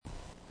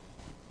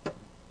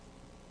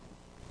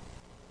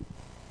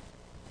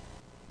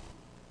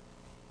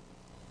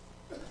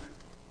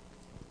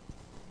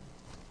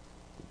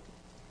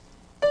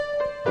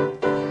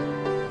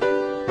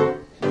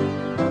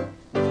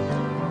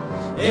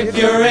If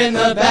you're in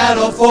the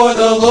battle for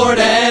the Lord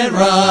and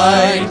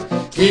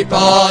right, keep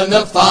on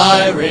the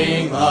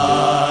firing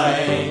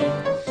line.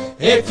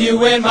 If you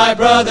win, my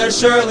brother,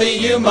 surely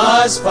you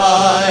must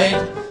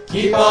fight.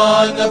 Keep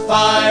on the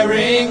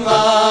firing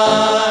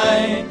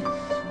line.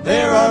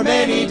 There are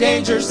many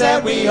dangers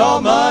that we all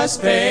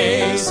must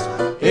face.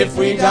 If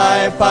we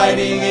die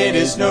fighting, it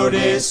is no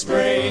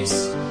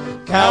disgrace.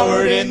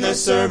 Coward in the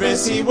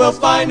service, he will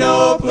find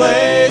no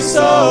place.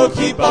 So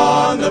keep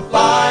on the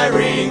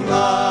firing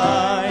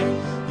line.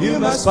 You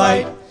must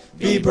fight,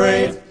 be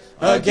brave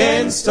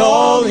against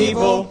all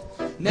evil.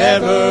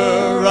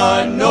 Never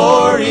run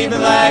nor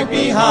even lag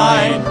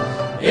behind.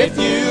 If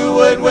you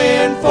would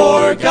win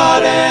for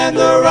God and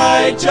the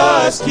right,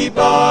 just keep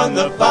on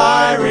the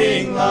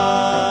firing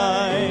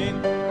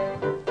line.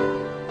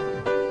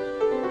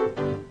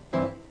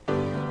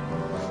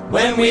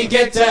 When we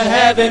get to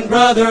heaven,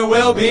 brother,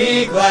 we'll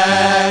be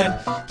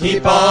glad.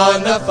 Keep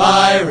on the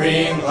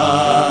firing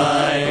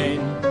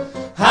line.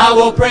 How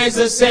we'll praise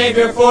the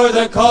Savior for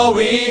the call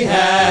we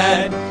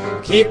had.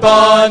 Keep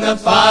on the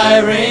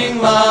firing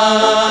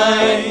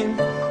line.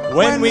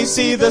 When we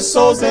see the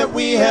souls that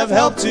we have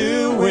helped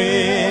to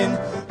win,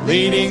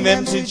 leading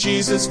them to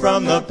Jesus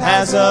from the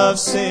paths of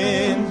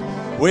sin,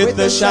 with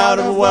the shout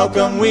of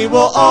welcome we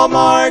will all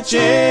march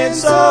in.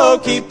 So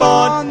keep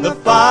on the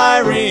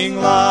firing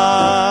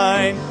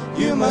line.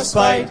 You must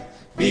fight,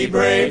 be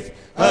brave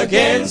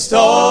against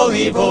all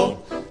evil.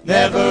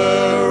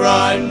 Never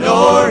run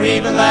nor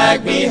even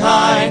lag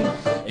behind.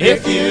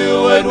 If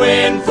you would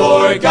win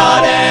for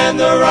God and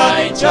the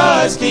right,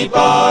 just keep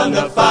on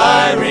the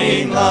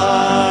firing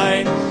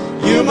line.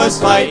 You must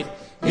fight,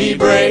 be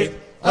brave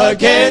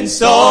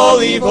against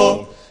all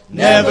evil.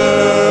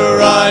 Never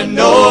run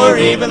nor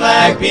even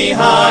lag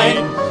behind.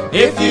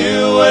 If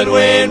you would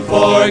win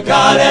for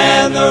God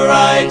and the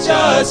right,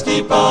 just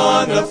keep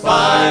on the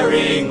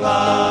firing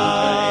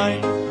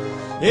line.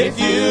 If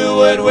you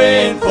would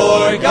win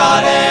for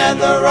God and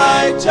the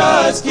right,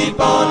 just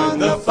keep on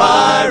the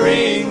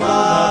firing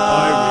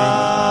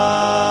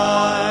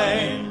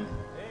line.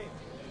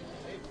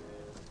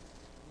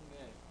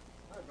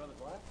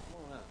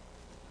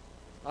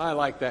 I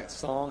like that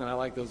song, and I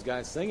like those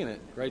guys singing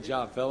it. Great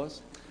job,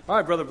 fellas. All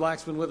right, Brother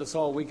Black's been with us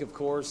all week, of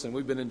course, and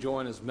we've been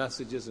enjoying his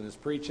messages and his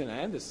preaching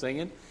and his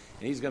singing. And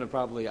he's going to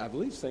probably, I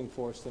believe, sing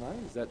for us tonight.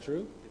 Is that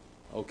true?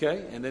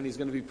 Okay, and then he's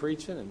going to be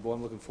preaching, and boy,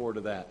 I'm looking forward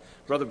to that.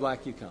 Brother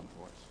Black, you come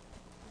for us.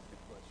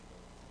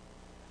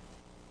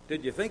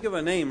 Did you think of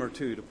a name or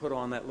two to put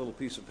on that little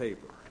piece of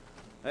paper?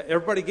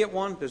 Everybody get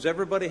one? Does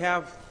everybody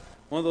have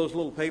one of those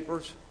little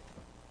papers?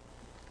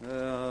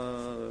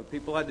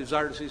 People I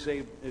desire to see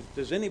say,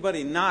 does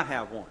anybody not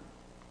have one?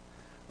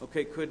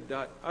 Okay, could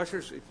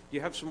ushers, if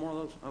you have some more of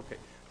those? Okay.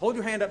 Hold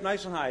your hand up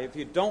nice and high if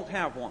you don't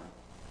have one.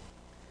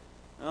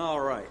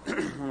 All right. I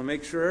want to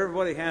make sure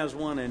everybody has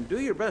one, and do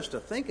your best to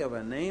think of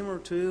a name or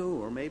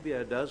two, or maybe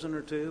a dozen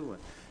or two,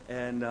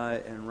 and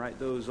write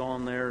those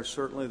on there.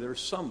 Certainly there's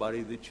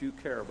somebody that you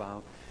care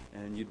about,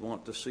 and you'd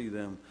want to see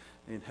them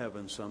in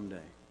heaven someday.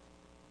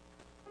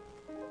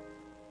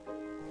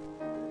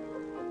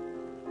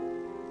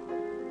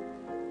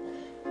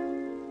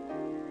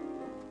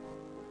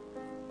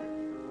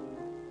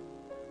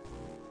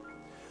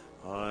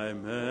 I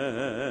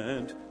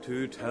meant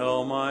to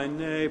tell my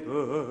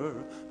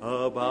neighbor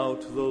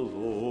about the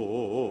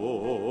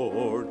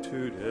Lord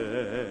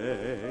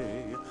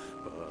today,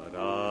 but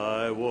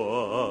I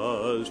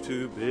was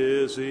too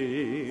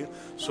busy,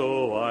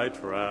 so I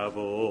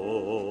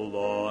traveled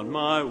on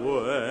my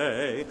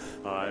way.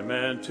 I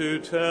meant to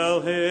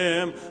tell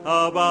him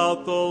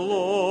about the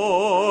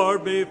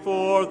Lord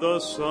before the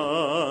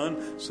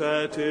sun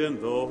set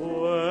in the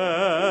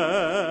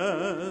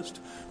west.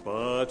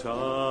 But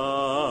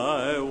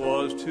I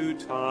was too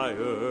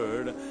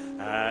tired,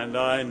 and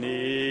I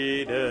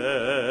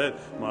needed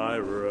my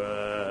rest.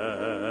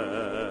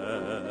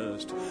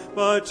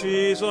 But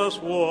Jesus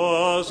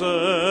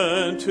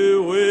wasn't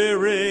too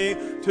weary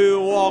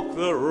to walk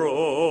the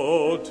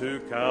road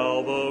to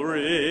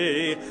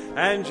Calvary,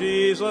 and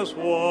Jesus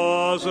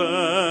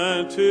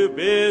wasn't too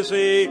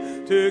busy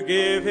to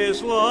give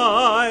his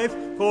life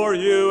for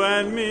you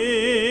and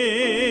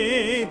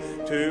me.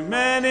 Too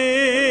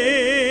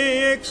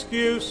many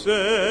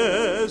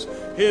excuses,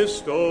 his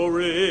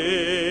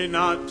story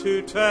not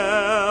to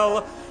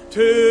tell.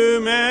 Too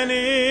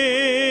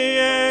many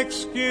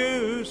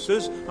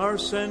excuses are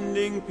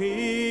sending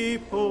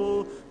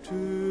people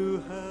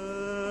to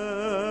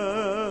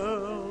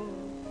hell.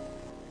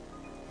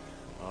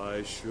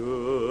 I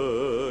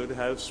should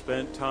have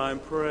spent time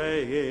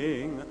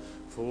praying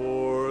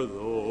for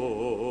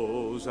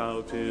those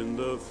out in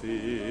the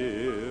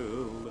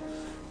field,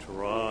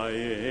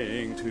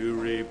 trying to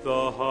reap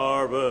the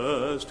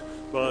harvest,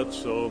 but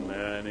so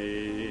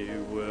many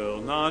will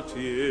not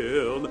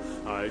yield.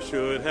 I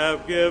should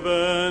have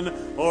given,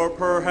 or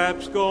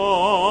perhaps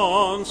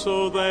gone,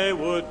 so they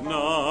would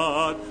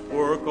not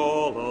work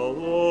all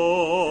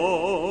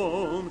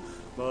alone.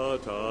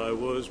 But I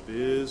was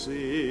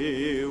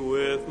busy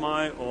with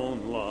my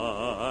own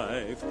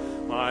life,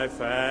 my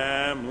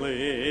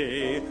family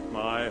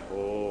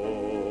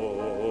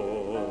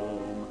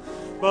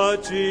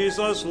But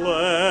Jesus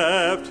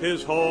left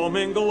his home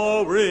in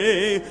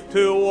glory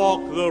to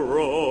walk the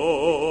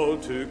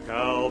road to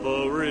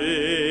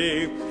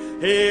Calvary.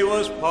 He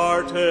was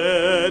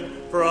parted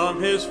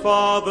from his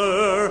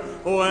Father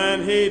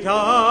when he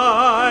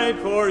died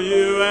for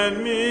you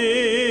and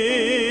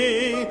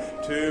me.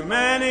 Too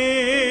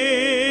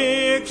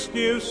many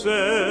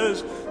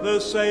excuses, the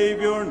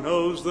Savior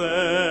knows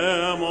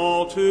them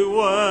all too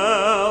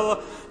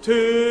well.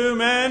 Too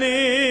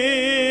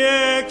many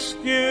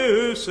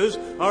excuses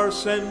are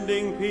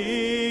sending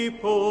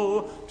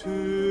people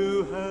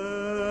to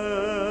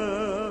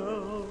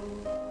hell.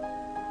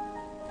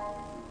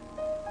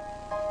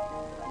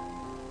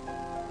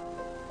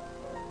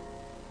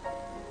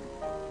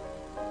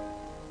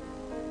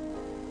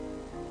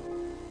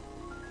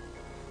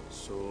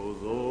 So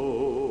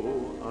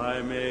though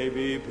I may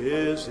be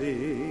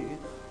busy,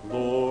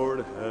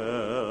 Lord,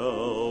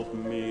 help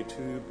me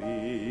to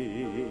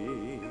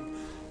be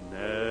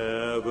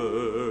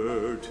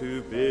never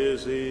too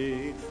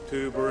busy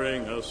to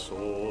bring a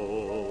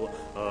soul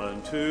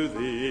unto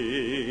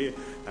Thee.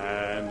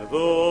 And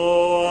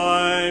though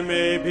I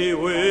may be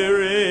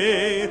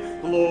weary,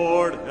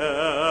 Lord,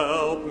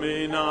 help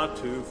me not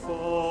to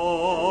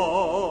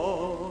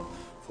fall.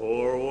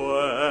 For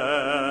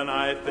when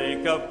I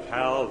think of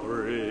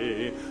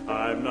Calvary,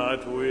 I'm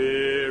not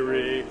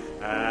weary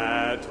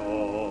at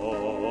all.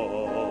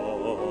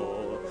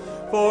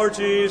 For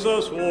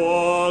Jesus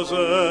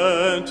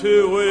wasn't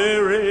too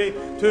weary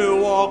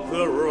to walk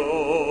the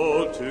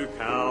road to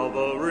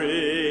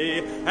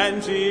Calvary,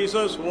 and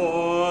Jesus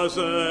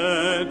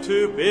wasn't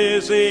too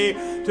busy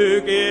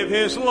to give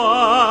his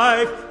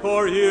life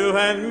for you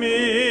and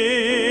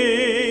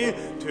me.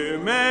 Too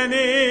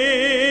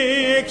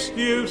many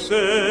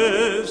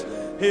excuses,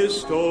 his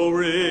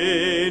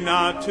story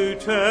not to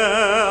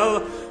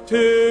tell.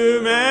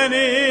 Too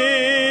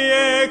many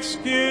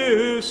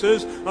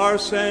excuses are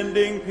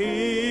sending people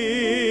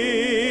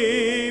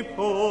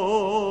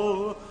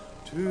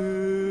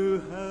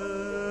to hell.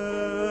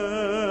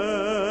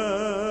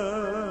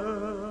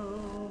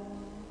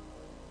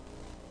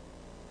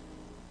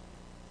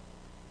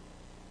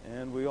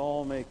 And we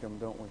all make them,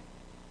 don't we?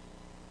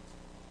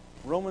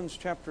 Romans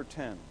chapter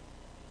 10.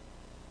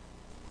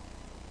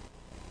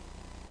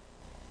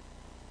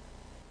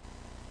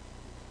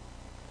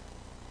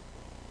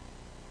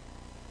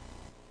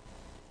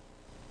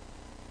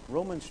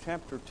 Romans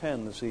chapter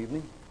 10 this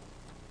evening.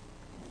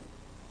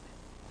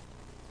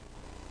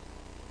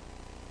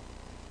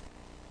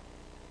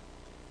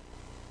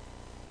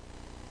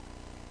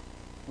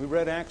 We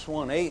read Acts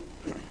 1:8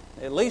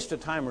 at least a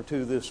time or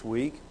two this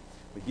week.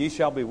 But ye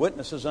shall be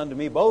witnesses unto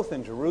me both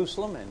in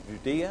Jerusalem and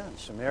Judea and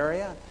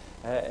Samaria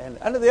and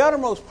unto the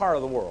uttermost part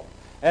of the world.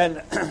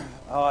 And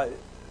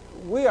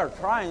we are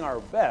trying our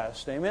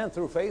best, amen,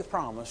 through faith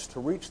promise, to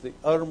reach the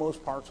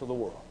uttermost parts of the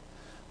world.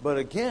 But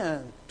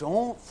again,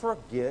 don't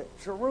forget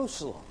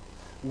Jerusalem.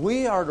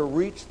 We are to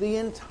reach the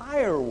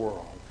entire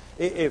world.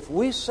 If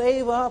we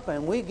save up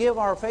and we give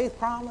our faith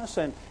promise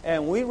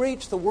and we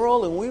reach the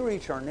world and we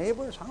reach our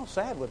neighbors, how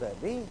sad would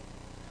that be?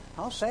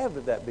 How sad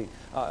would that be?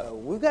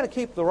 We've got to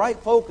keep the right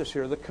focus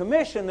here. The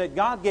commission that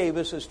God gave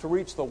us is to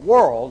reach the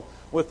world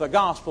with the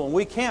gospel, and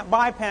we can't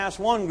bypass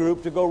one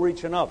group to go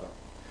reach another.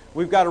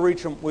 We've got to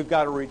reach them. We've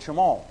got to reach them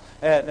all.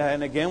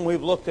 And again,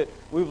 we've looked at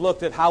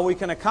how we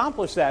can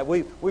accomplish that.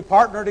 We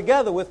partner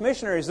together with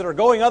missionaries that are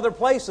going other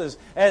places,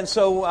 and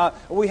so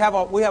we have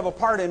a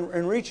part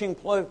in reaching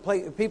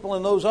people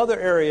in those other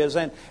areas.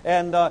 And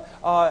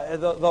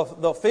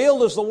the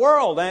field is the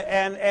world,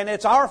 and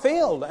it's our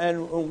field,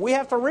 and we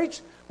have to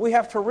reach. We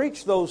have to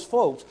reach those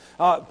folks.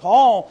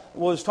 Paul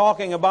was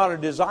talking about a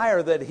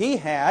desire that he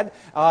had,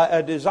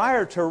 a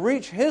desire to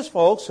reach his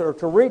folks, or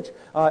to reach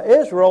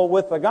Israel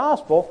with the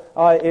gospel.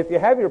 If you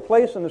have your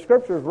place in the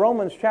Scriptures,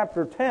 Romans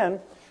chapter 10,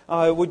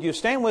 would you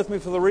stand with me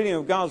for the reading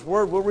of God's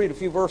Word? We'll read a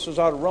few verses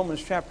out of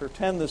Romans chapter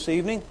 10 this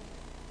evening.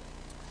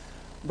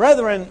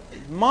 Brethren,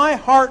 my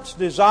heart's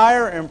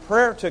desire and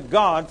prayer to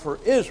God for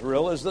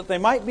Israel is that they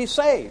might be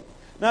saved.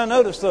 Now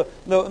notice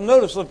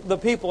the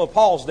people of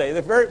Paul's day.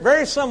 They're very,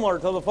 very similar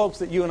to the folks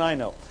that you and I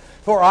know.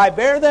 For I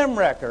bear them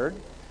record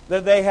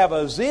that they have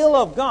a zeal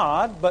of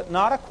God, but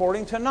not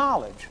according to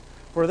knowledge.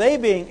 For they,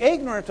 being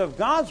ignorant of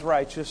God's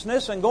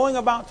righteousness and going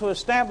about to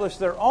establish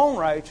their own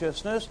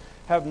righteousness,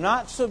 have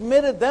not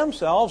submitted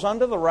themselves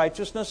unto the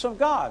righteousness of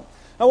God.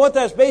 Now what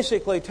that's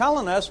basically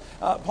telling us,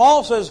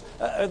 Paul says,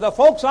 the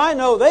folks I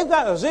know, they've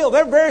got a zeal.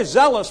 They're very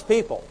zealous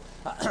people.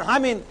 I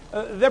mean,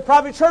 they're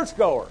probably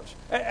churchgoers.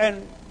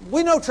 And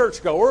we know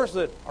churchgoers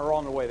that are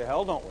on their way to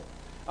hell, don't we?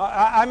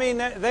 I mean,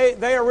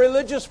 they are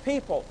religious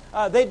people.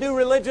 They do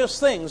religious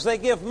things. They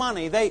give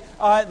money. They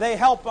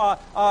help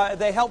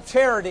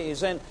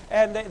charities, and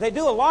they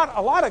do a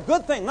lot of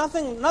good things.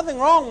 Nothing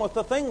wrong with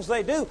the things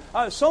they do.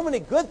 So many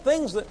good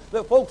things that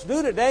folks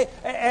do today,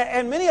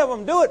 and many of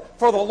them do it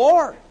for the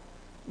Lord,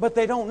 but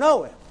they don't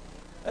know Him.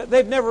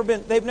 They've never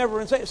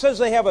been saved. It says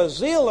they have a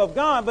zeal of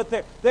God, but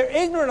they're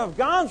ignorant of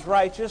God's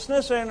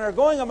righteousness, and they're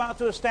going about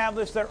to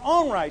establish their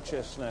own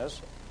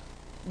righteousness.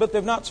 but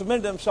they've not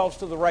submitted themselves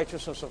to the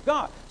righteousness of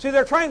God. See,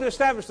 they're trying to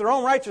establish their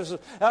own righteousness.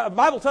 The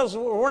Bible tells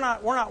us we're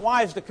not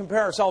wise to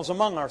compare ourselves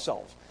among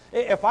ourselves.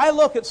 If I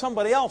look at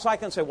somebody else, I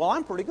can say, well,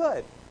 I'm pretty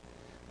good.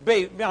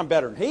 I'm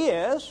better than he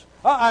is.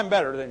 I'm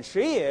better than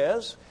she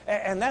is.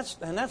 And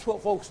that's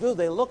what folks do.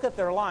 They look at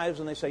their lives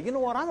and they say, you know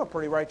what, I'm a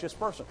pretty righteous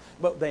person.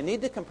 But they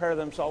need to compare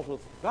themselves with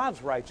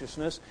God's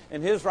righteousness,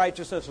 and His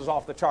righteousness is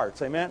off the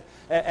charts. Amen?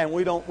 And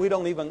we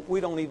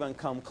don't even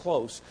come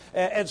close.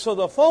 And so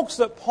the folks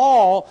that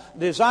Paul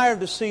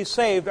desired to see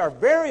saved are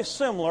very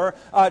similar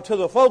to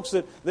the folks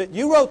that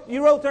you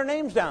wrote their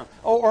names down.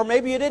 Or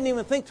maybe you didn't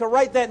even think to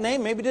write that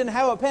name. Maybe you didn't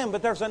have a pen,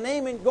 but there's a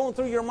name going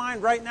through your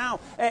mind right now.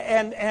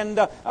 And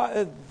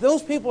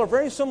those people are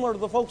very similar to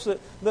the folks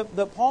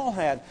that Paul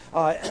had.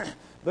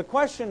 The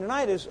question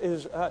tonight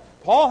is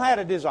Paul had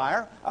a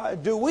desire.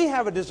 Do we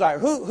have a desire?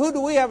 Who do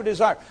we have a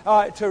desire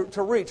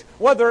to reach?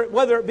 Whether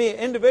it be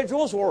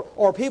individuals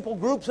or people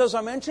groups, as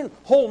I mentioned,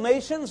 whole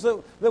nations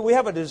that we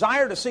have a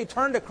desire to see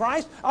turn to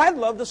Christ. I'd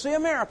love to see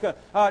America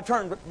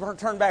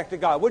turn back to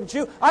God. Wouldn't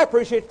you? I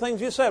appreciate the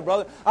things you said,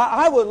 brother.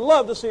 I would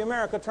love to see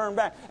America turn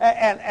back.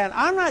 And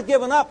I'm not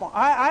giving up.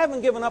 I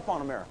haven't given up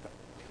on America.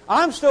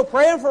 I'm still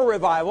praying for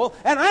revival,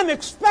 and I'm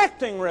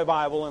expecting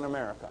revival in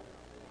America.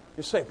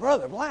 You say,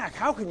 Brother Black,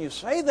 how can you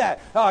say that?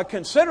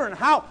 Considering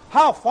how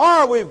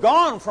far we've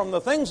gone from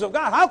the things of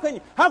God,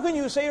 how can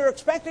you say you're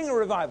expecting a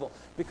revival?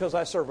 Because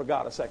I serve a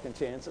God of second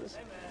chances.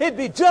 Amen. It'd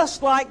be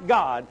just like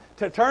God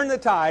to turn the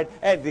tide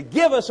and to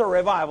give us a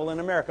revival in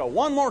America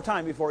one more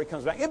time before He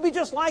comes back. It'd be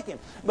just like Him.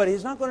 But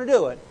He's not going to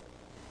do it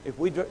if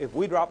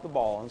we drop the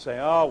ball and say,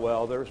 oh,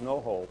 well, there's no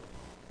hope.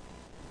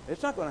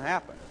 It's not going to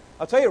happen.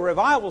 I'll tell you,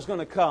 revival is going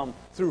to come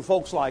through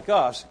folks like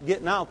us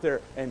getting out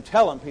there and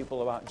telling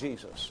people about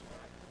Jesus.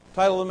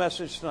 Title of the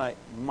message tonight,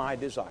 My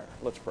Desire.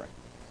 Let's pray.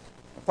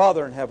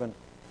 Father in heaven,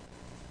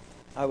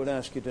 I would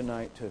ask you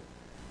tonight to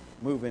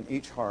move in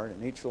each heart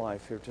and each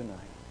life here tonight.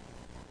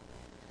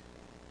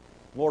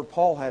 Lord,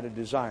 Paul had a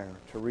desire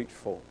to reach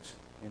folks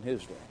in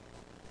his day.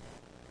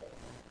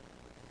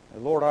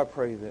 And Lord, I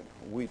pray that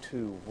we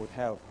too would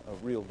have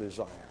a real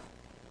desire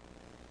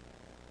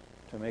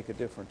to make a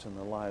difference in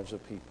the lives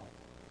of people.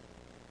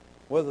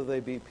 Whether they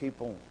be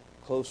people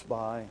close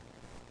by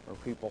or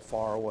people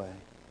far away.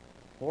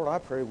 Lord, I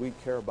pray we'd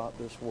care about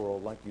this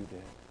world like you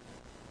did.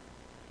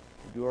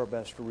 We do our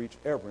best to reach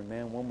every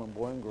man, woman,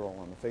 boy, and girl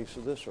on the face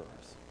of this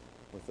earth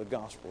with the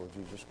gospel of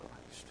Jesus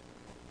Christ.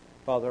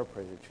 Father, I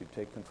pray that you'd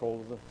take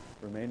control of the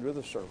remainder of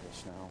the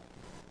service now.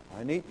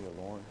 I need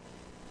you, Lord.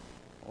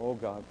 Oh,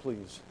 God,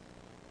 please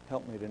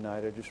help me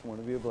tonight. I just want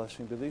to be a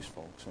blessing to these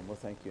folks, and we'll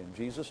thank you in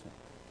Jesus'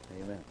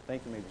 name. Amen.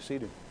 Thank you. You may be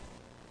seated.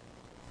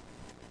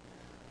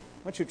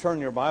 Why don't you turn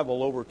your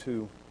Bible over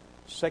to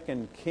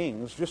 2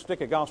 Kings. Just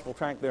stick a gospel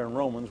tract there in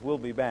Romans. We'll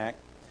be back.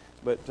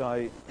 But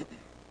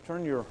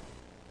turn your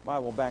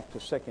Bible back to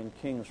 2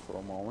 Kings for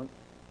a moment.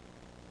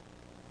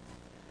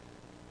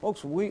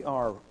 Folks, we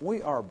are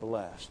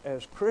blessed.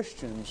 As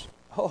Christians,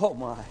 oh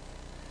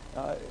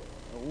my,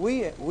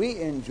 we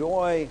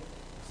enjoy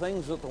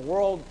things that the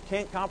world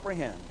can't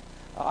comprehend.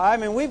 I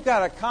mean, we've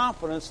got a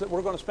confidence that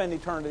we're going to spend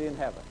eternity in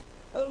heaven.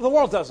 The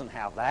world doesn't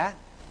have that.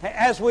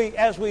 As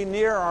we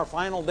near our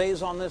final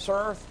days on this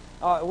earth,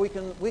 we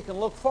can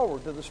look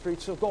forward to the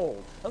streets of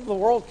gold. The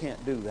world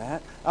can't do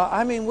that.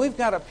 I mean, we've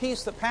got a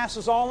peace that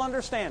passes all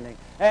understanding.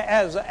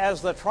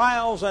 As the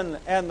trials and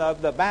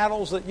the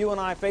battles that you and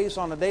I face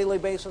on a daily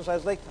basis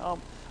as they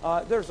come,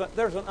 there's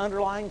an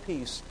underlying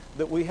peace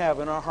that we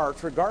have in our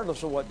hearts,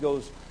 regardless of what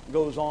goes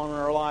on in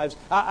our lives.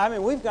 I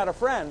mean, we've got a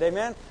friend,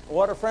 amen?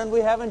 What a friend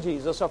we have in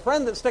Jesus. A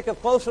friend that sticketh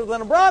closer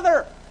than a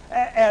brother.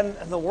 And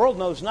the world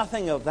knows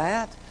nothing of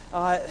that.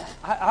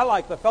 I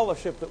like the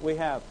fellowship that we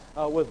have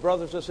with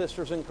brothers and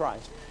sisters in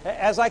Christ.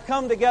 As I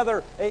come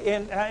together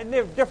in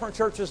different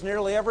churches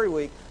nearly every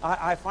week,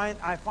 I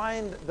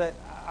find that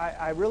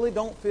I really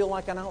don't feel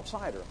like an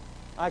outsider.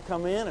 I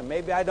come in and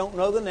maybe I don't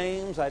know the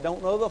names, I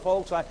don't know the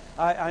folks.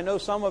 I know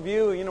some of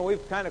you,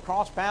 we've kind of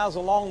crossed paths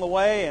along the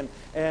way,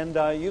 and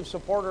you've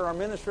supported our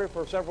ministry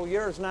for several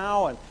years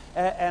now,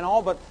 and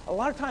all. But a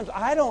lot of times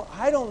I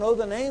don't know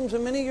the names,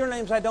 and many of your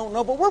names I don't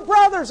know. But we're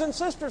brothers and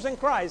sisters in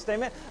Christ,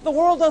 amen. The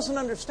world doesn't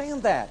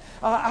understand that.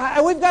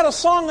 We've got a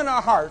song in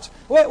our hearts.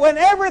 When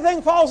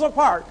everything falls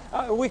apart,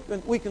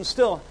 we can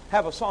still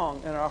have a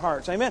song in our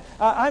hearts, amen.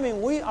 I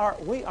mean, we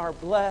are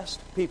blessed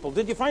people.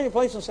 Did you find your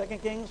place in 2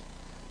 Kings?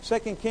 2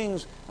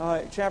 Kings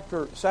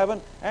chapter 7.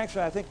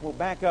 Actually, I think we'll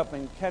back up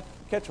and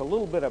catch a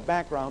little bit of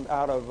background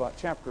out of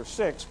chapter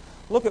 6.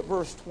 Look at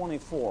verse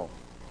 24.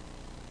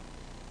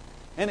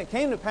 And it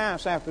came to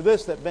pass after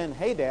this that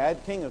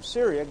Ben-Hadad, king of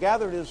Syria,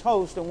 gathered his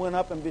host and went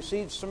up and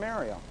besieged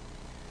Samaria.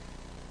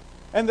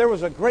 And there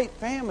was a great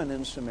famine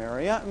in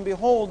Samaria, and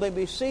behold, they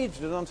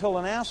besieged it until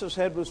an ass's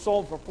head was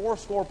sold for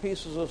 80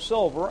 pieces of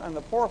silver, and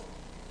the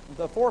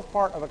fourth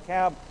part of a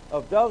cab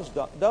of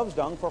dove's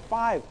dung for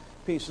 5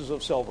 pieces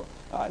of silver.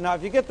 Now,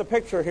 if you get the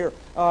picture here,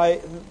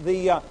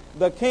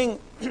 the king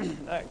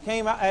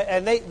came out,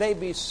 and they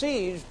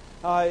besieged,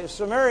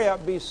 Samaria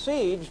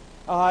besieged,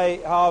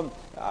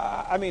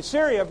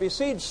 Syria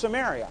besieged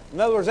Samaria. In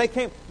other words,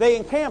 they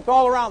encamped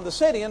all around the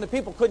city, and the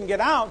people couldn't get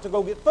out to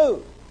go get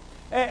food.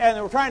 And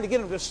they were trying to get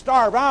them to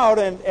starve out,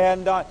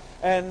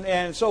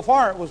 and so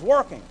far it was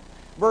working.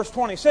 Verse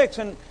 26,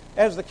 and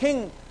as the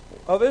king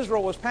of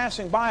Israel was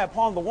passing by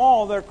upon the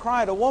wall, there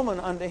cried a woman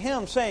unto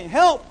him, saying,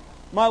 Help,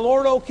 my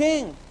lord, O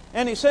king.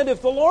 And he said,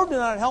 If the Lord did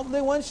not help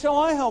thee, whence shall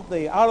I help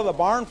thee? Out of the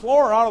barn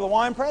floor or out of the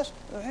winepress?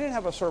 They didn't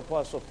have a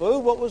surplus of food.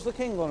 What was the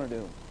king going to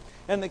do?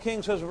 And the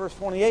king says in verse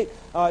 28,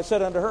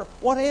 said unto her,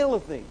 What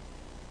aileth thee?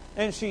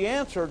 And she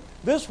answered,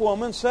 This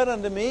woman said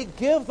unto me,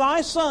 Give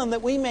thy son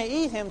that we may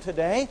eat him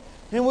today,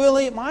 and we'll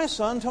eat my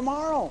son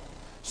tomorrow.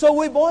 So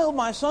we boiled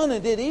my son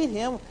and did eat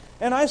him.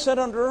 And I said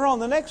unto her on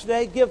the next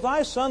day, Give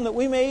thy son that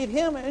we may eat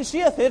him. And she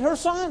hath hid her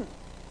son.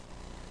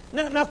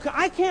 Now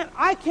I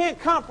can't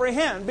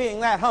comprehend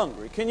being that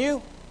hungry. Can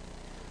you?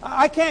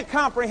 I can't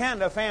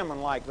comprehend a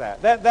famine like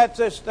that.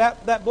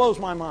 That blows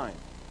my mind.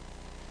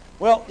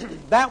 Well,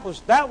 that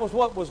was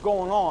what was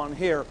going on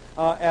here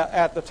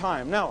at the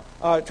time. Now,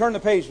 turn the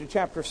page to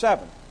chapter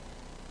 7,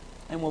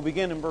 and we'll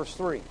begin in verse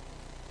 3.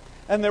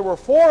 And there were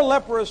 4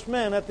 leprous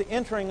men at the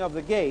entering of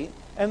the gate,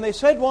 and they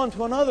said one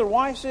to another,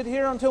 Why sit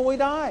here until we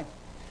die?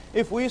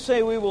 If we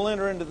say we will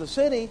enter into the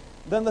city,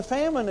 then the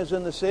famine is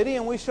in the city,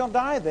 and we shall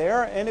die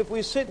there. And if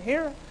we sit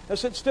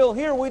still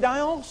here, we die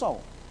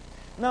also.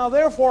 Now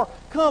therefore,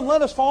 come,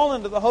 let us fall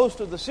into the host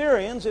of the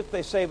Syrians. If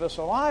they save us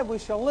alive, we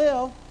shall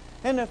live.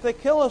 And if they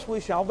kill us, we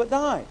shall but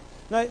die.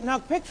 Now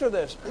picture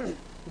this.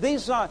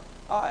 These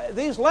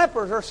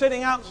lepers are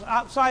sitting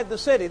outside the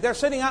city. They're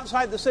sitting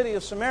outside the city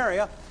of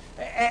Samaria,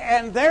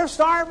 and they're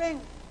starving.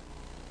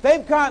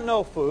 They've got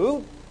no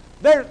food.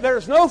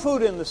 There's no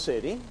food in the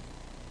city.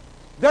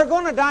 They're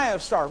going to die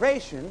of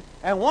starvation.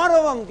 And one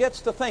of them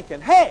gets to thinking,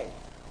 hey,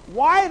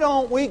 why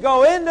don't we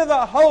go into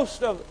the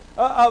host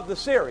of the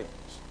Syrians?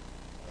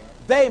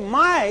 They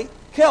might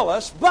kill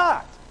us,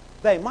 but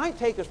they might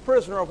take us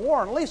prisoner of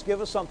war and at least give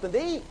us something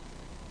to eat.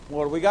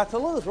 What do we got to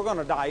lose? We're going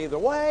to die either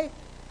way.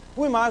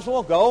 We might as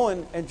well go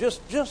and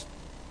just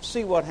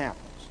see what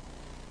happens.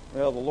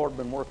 Well, the Lord has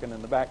been working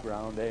in the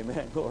background.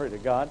 Amen. Glory to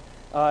God.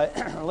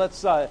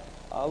 Let's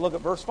look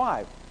at verse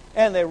 5.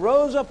 And they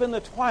rose up in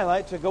the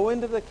twilight to go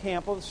into the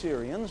camp of the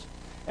Syrians.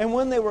 And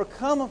when they were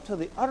come up to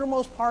the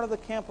uttermost part of the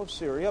camp of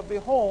Syria,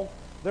 behold,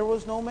 there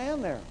was no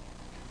man there.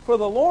 For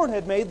the Lord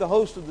had made the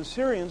host of the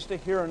Syrians to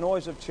hear a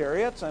noise of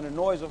chariots and a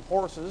noise of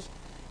horses,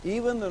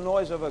 even the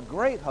noise of a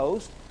great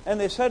host. And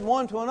they said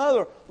one to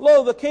another,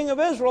 Lo, the king of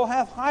Israel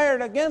hath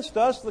hired against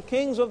us the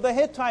kings of the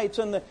Hittites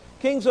and the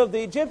kings of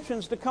the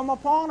Egyptians to come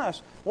upon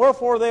us.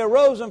 Wherefore they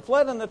arose and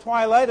fled in the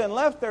twilight and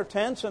left their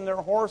tents and their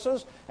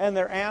horses and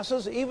their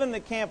asses, even the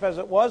camp as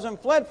it was, and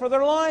fled for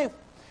their life.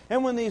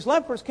 And when these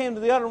lepers came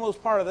to the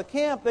uttermost part of the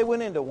camp, they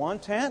went into one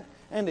tent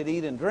and did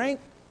eat and drink,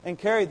 and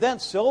carried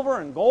thence silver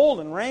and gold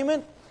and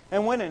raiment,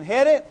 and went and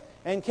hid it,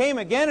 and came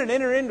again and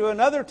entered into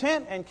another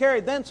tent, and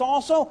carried thence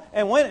also,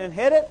 and went and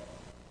hid it.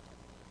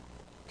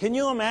 Can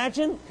you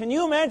imagine? Can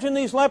you imagine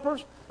these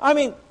lepers? I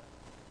mean,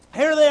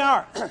 here they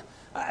are.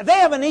 They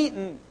haven't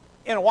eaten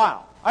in a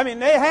while. I mean,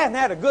 they hadn't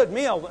had a good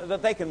meal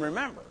that they can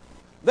remember.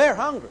 They're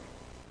hungry.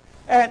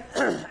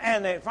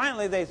 And they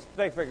finally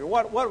figure,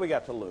 what do we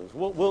got to lose?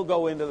 We'll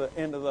go into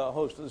the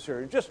host of the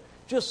Syrians.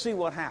 Just see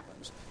what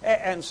happens.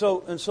 And so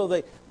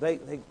they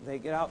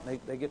get out and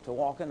they get to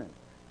walking,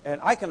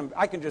 and I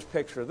can just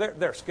picture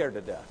they're scared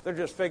to death. They're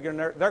just figuring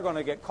they're going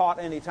to get caught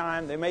any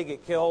time. They may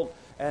get killed,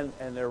 and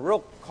they're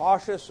real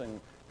cautious and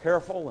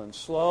careful and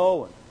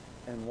slow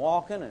and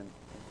walking and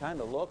kind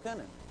of looking.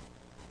 And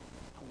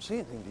I don't see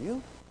anything. Do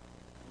you?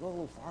 Go a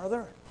little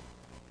farther.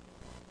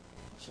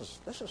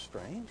 This is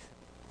strange.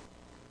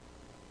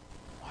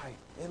 Why,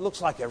 it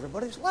looks like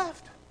everybody's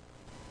left.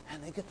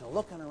 And they get to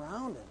looking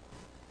around,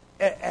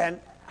 and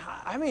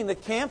I mean, the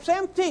camp's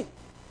empty.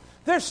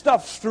 There's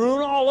stuff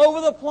strewn all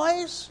over the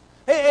place.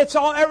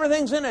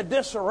 Everything's in a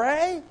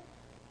disarray.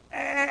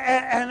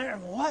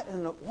 And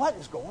what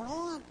is going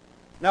on?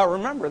 Now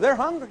remember, they're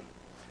hungry.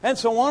 And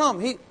so one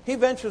of them, he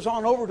ventures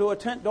on over to a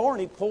tent door,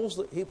 and he pulls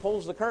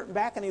the curtain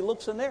back, and he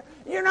looks in there.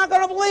 You're not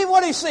going to believe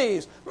what he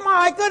sees.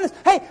 My goodness.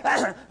 Hey,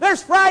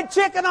 there's fried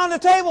chicken on the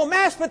table,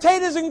 mashed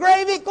potatoes and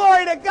gravy.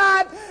 Glory to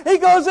God. He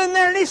goes in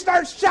there, and he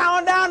starts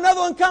chowing down.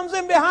 Another one comes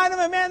in behind him,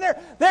 and man,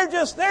 they're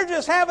just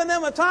having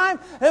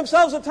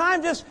themselves a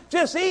time,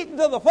 just eating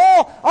to the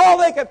full, all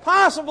they could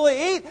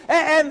possibly eat.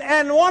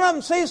 And one of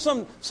them sees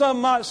some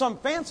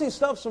fancy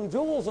stuff, some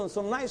jewels and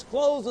some nice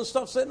clothes and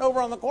stuff sitting over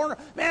on the corner.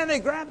 Man, they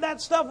grab that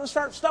stuff and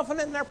start stuffing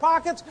it in their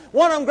pockets.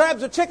 One of them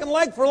grabs a chicken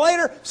leg for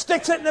later,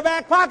 sticks it in the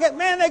back pocket.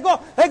 Man, they go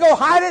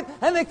hide it,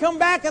 and they come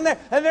back, and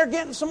they're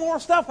getting some more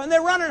stuff, and they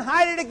run and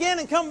hide it again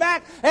and come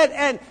back.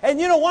 And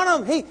you know, one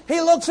of them,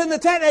 he looks in the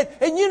tent,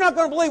 and you're not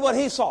going to believe what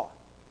he saw.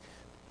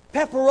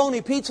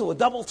 Pepperoni pizza with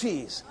double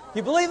cheese.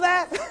 You believe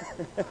that?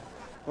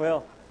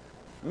 Well,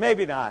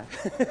 maybe not.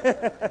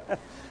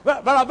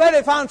 But I bet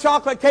they found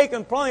chocolate cake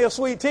and plenty of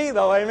sweet tea,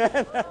 though.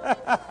 Amen.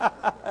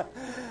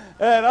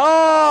 And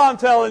oh, I'm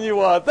telling you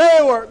what, they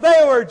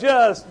were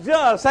just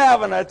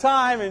having a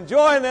time,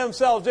 enjoying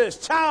themselves,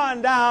 just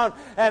chowing down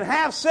and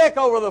half sick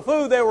over the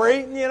food they were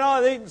eating. You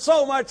know, they eating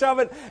so much of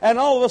it. And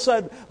all of a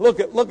sudden, look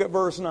at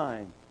verse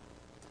 9.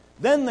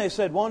 Then they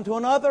said one to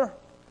another,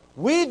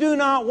 "We do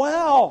not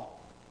well.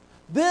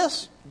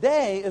 This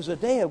day is a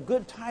day of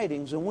good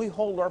tidings, and we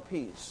hold our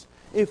peace.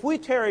 If we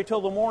tarry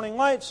till the morning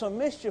light, some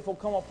mischief will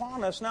come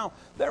upon us. Now,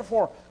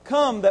 therefore,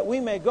 come that we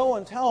may go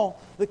and tell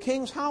the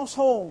king's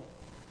household."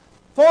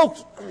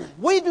 Folks,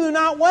 we do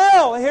not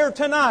well here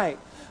tonight.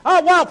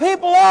 While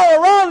people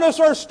all around us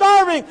are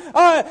starving,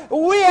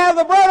 we have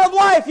the bread of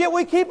life, yet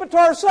we keep it to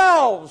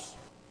ourselves.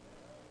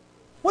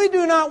 We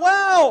do not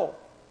well.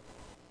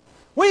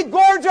 We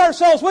gorge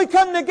ourselves. We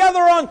come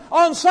together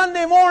on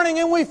Sunday morning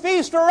and we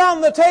feast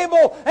around the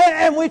table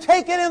and we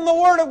take it in the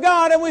Word of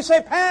God and we say,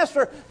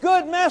 "Pastor,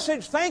 good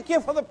message. Thank you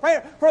for the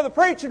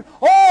preaching.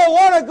 Oh,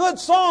 what a good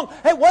song.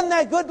 Hey, wasn't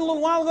that good a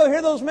little while ago?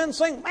 Hear those men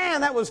sing? Man,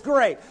 that was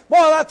great. Boy,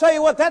 I'll tell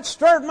you what, that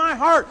stirred my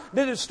heart.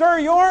 Did it stir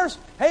yours?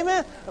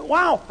 Amen?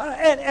 Wow.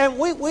 And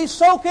we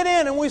soak it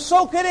in and we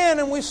soak it in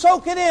and we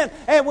soak it in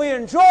and we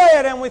enjoy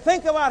it and we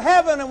think about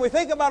heaven and we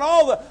think about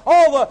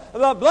all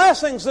the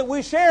blessings that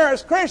we share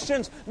as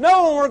Christians,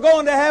 knowing we're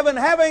going to heaven,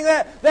 having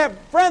that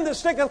friend that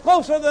sticketh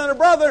closer than a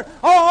brother,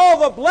 all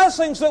the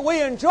blessings that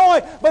we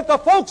enjoy, but the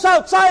folks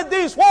outside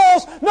these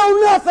walls know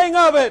nothing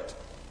of it.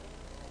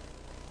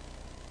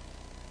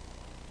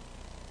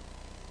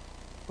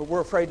 But we're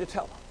afraid to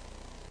tell them.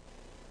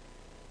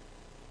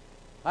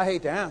 I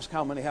hate to ask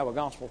how many have a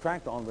gospel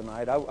tract on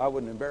tonight. I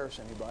wouldn't embarrass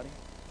anybody.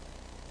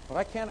 But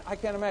I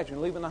can't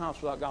imagine leaving the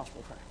house without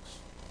gospel tracts.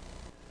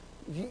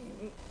 You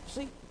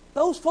see,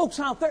 those folks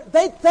out there,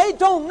 they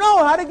don't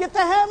know how to get to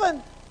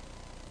heaven.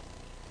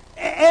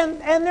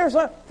 And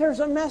there's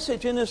a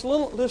message in this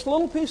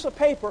little piece of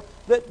paper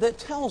that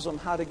tells them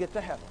how to get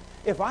to heaven.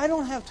 If I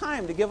don't have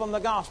time to give them the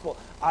gospel,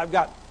 I've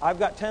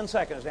got 10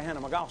 seconds to hand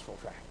them a gospel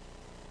tract.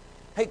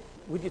 Hey,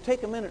 would you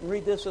take a minute and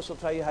read this? This will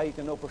tell you how you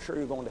can know for sure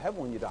you're going to heaven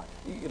when you die.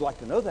 You'd like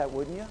to know that,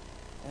 wouldn't you?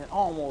 And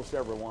almost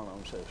every one of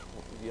them says,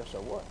 well, "Yes, I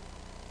would."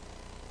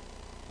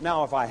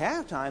 Now, if I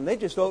have time, they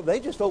just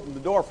open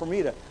the door for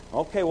me to,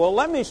 "Okay, well,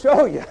 let me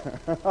show you."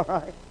 All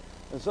right?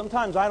 And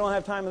sometimes I don't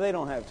have time and they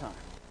don't have time.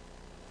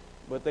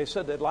 But they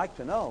said they'd like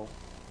to know,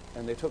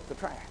 and they took the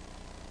tract.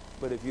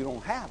 But if you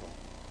don't have them,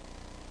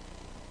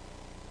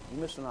 you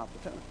missed an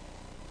opportunity.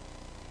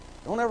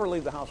 Don't ever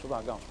leave the house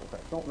without gospel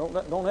tracts.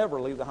 Don't ever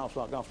leave the house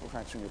without gospel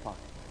tracts in your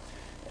pocket.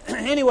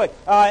 Anyway,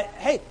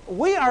 hey,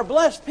 we are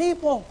blessed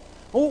people.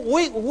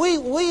 We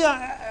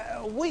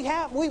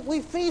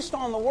feast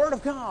on the Word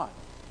of God,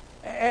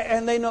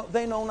 and they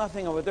know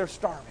nothing of it. They're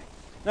starving.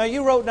 Now,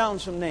 you wrote down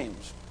some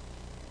names.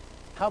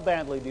 How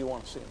badly do you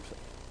want to see them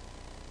saved?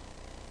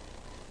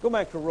 Go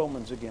back to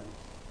Romans again.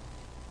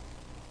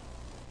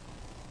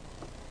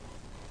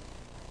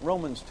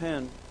 Romans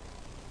 10.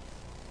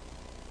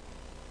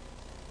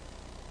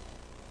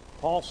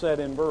 Paul said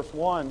in verse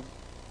 1,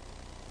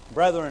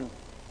 "Brethren,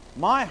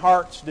 my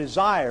heart's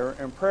desire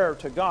and prayer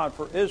to God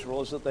for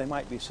Israel is that they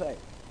might be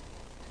saved."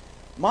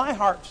 My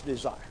heart's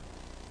desire.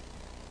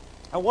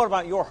 And what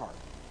about your heart?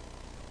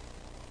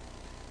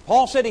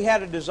 Paul said he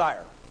had a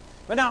desire.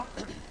 But now,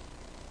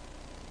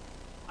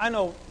 I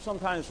know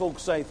sometimes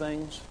folks say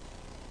things.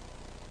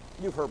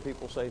 You've heard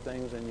people say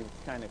things and you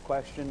kind of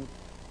question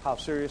how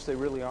serious they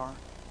really are.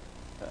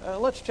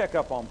 Let's check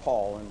up on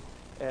Paul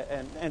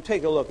and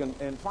take a look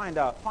and find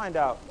out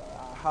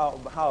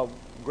how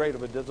great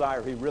of a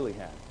desire he really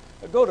had.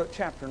 Go to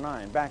chapter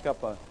 9. Back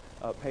up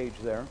a page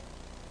there.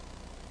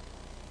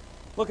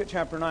 Look at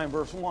chapter 9,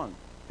 verse 1.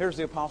 Here's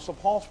the Apostle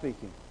Paul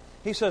speaking.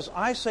 He says,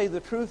 "I say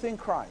the truth in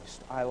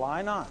Christ. I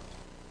lie not.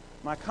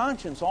 My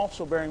conscience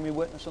also bearing me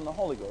witness in the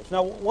Holy Ghost."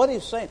 Now, what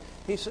he's saying,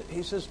 he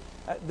says,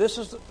 this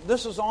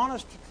is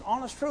honest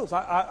truth.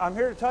 I'm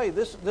here to tell you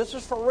this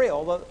is for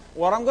real.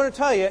 What I'm going to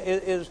tell you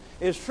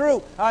is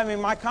true. I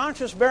mean, my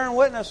conscience bearing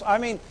witness. I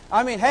mean,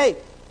 hey,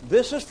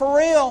 this is for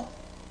real.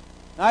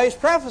 Now he's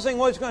prefacing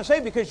what he's going to say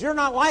because you're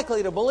not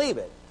likely to believe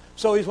it.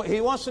 So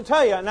he wants to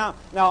tell you now.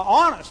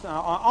 Honest.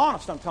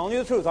 I'm telling you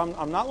the truth.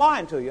 I'm not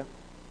lying to you.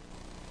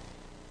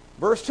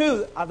 Verse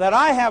 2: "That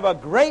I have a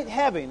great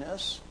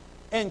heaviness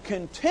and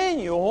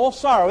continual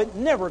sorrow." It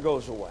never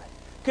goes away.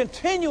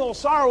 "Continual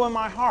sorrow in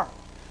my heart.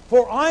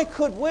 For I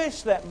could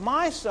wish that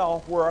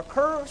myself were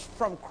accursed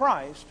from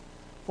Christ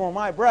for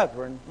my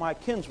brethren, my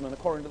kinsmen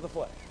according to the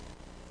flesh."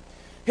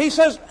 He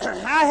says,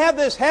 I have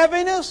this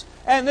heaviness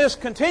and this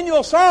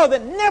continual sorrow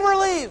that never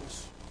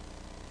leaves.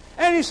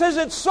 And he says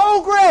it's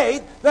so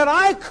great that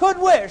I could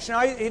wish.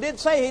 Now, he did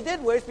say he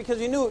did wish because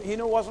he knew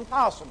it wasn't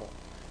possible.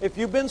 If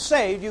you've been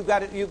saved, you've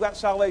got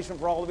salvation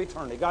for all of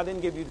eternity. God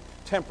didn't give you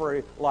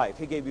temporary life.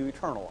 He gave you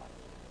eternal life.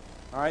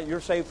 All right,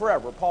 you're saved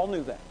forever. Paul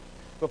knew that.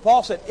 But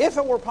Paul said, if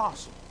it were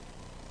possible,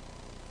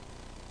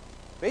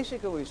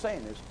 basically what he's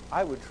saying is,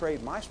 I would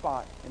trade my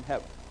spot in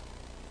heaven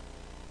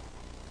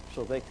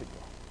so they could go.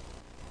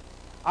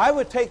 I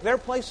would take their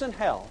place in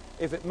hell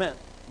if it meant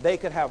they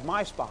could have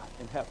my spot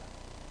in heaven.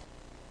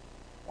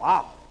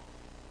 Wow.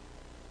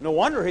 No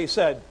wonder he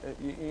said,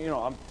 you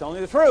know, I'm telling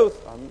you the truth.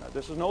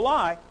 This is no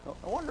lie. No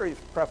wonder he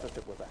prefaced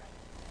it with that.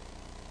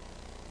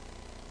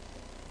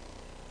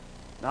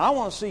 Now, I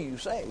want to see you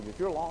saved if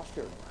you're lost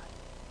here tonight.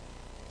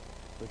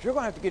 But you're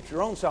going to have to get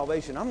your own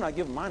salvation. I'm not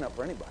giving mine up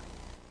for anybody.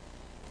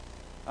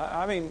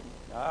 I mean,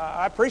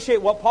 I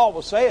appreciate what Paul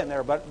was saying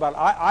there, but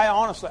I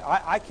honestly,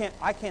 I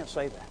can't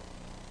say that.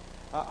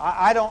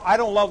 I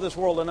don't love this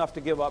world enough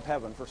to give up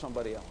heaven for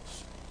somebody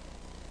else.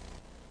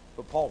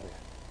 But Paul did.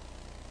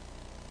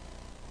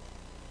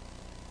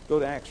 Go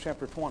to Acts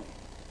chapter 20.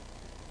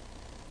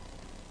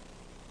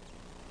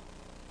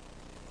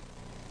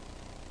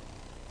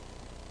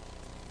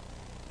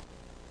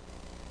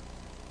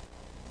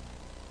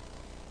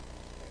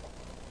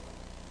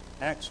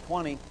 Acts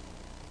 20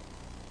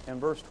 and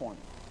verse 20.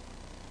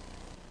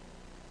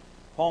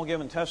 Paul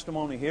giving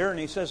testimony here, and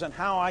he says, "And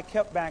how I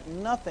kept back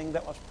nothing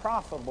that was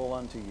profitable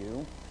unto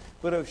you,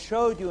 but have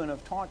showed you and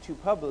have taught you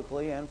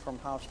publicly and from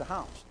house to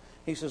house."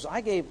 He says,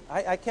 I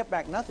kept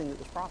back nothing that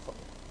was profitable.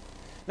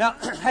 Now,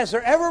 has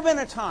there ever been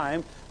a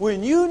time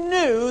when you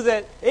knew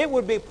that it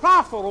would be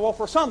profitable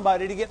for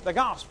somebody to get the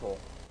gospel,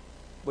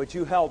 but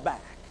you held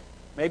back?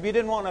 Maybe you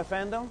didn't want to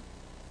offend them.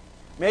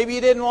 Maybe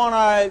you didn't want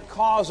to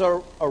cause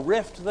a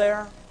rift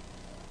there.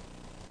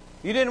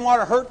 You didn't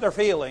want to hurt their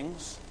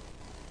feelings.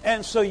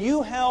 And so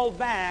you held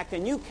back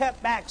and you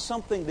kept back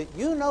something that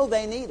you know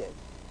they needed.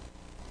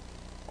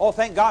 Oh,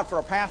 thank God for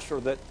a pastor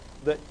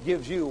that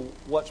gives you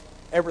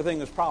everything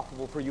that's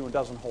profitable for you and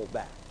doesn't hold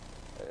back.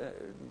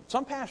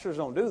 Some pastors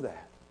don't do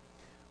that.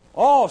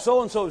 Oh,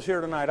 so-and-so's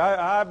here tonight.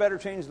 I better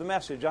change the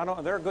message.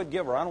 They're a good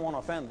giver. I don't want to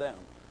offend them.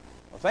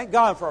 Well, thank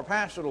God for a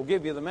pastor that will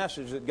give you the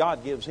message that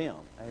God gives him.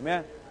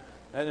 Amen?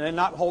 And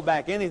not hold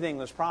back anything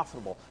that's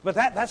profitable. But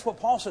that's what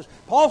Paul says.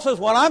 Paul says,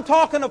 when I'm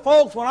talking to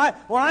folks, when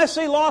I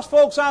see lost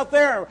folks out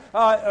there,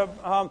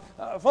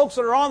 folks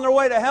that are on their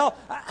way to hell,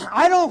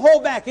 I don't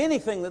hold back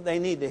anything that they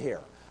need to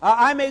hear.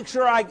 I make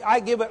sure I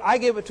give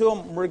it to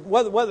them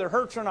whether it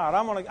hurts or not.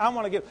 I'm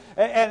going to give.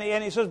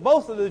 And he says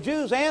both of the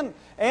Jews and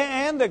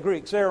the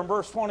Greeks there in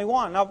verse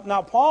 21.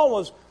 Now Paul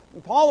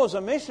was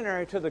a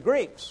missionary to the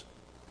Greeks.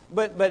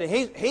 But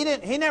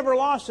he never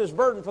lost his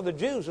burden for the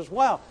Jews as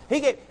well. He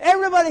gave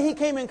everybody he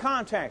came in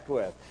contact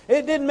with.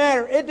 It didn't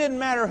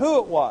matter who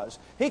it was.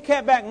 He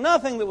kept back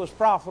nothing that was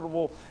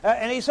profitable.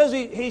 And he says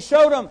he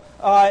showed them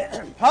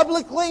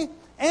publicly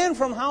and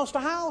from house to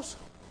house.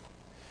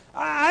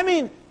 I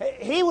mean,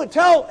 he would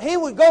go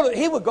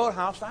to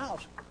house to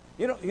house.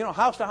 You know,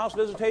 house to house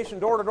visitation,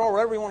 door to door,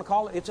 whatever you want to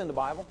call it. It's in the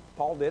Bible.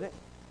 Paul did it.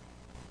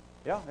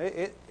 Yeah,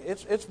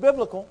 it's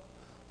biblical.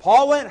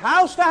 Paul went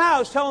house to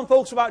house telling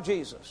folks about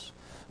Jesus.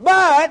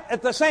 But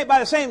by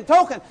the same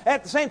token,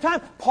 at the same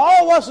time,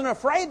 Paul wasn't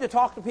afraid to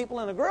talk to people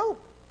in a group.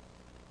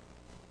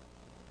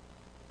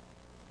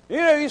 You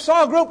know, you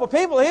saw a group of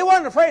people, he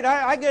wasn't afraid.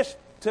 I guess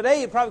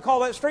today you'd probably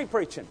call that street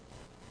preaching.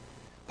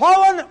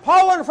 Paul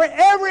wasn't afraid.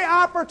 Every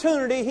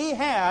opportunity he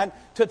had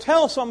to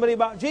tell somebody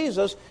about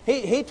Jesus,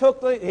 he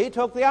took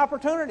the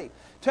opportunity.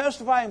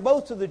 Testifying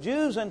both to the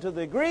Jews and to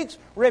the Greeks,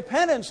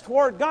 repentance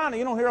toward God.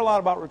 You don't hear a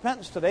lot about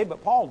repentance today,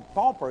 but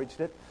Paul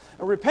preached it.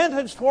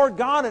 Repentance toward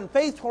God and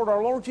faith toward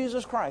our Lord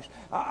Jesus Christ.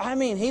 I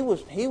mean, he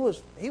was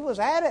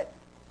at it.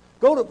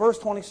 Go to verse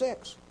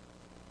 26.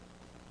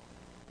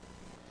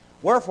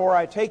 "Wherefore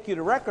I take you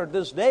to record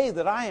this day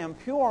that I am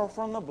pure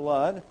from the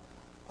blood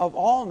of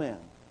all men.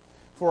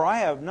 For I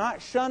have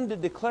not shunned to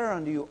declare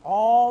unto you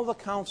all the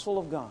counsel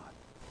of God."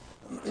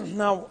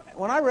 Now,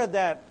 when I read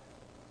that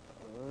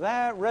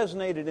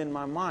resonated in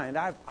my mind.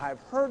 I've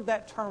heard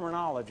that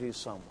terminology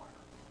somewhere.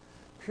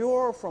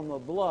 Pure from the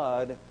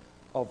blood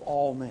of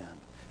all men.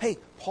 Hey,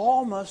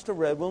 Paul must have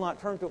read, we'll not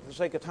turn to it for the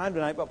sake of time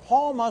tonight, but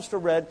Paul must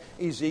have read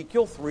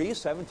Ezekiel 3,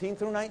 17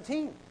 through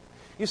 19.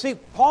 You see,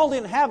 Paul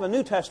didn't have a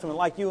New Testament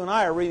like you and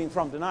I are reading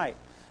from tonight.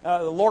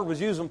 The Lord was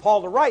using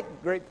Paul to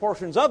write great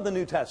portions of the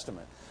New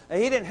Testament.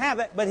 He didn't have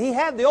that, but he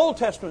had the Old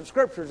Testament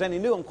scriptures and he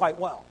knew them quite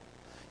well.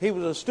 He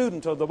was a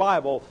student of the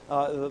Bible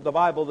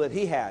that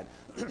he had.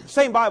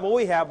 Same Bible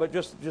we have, but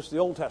just the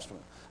Old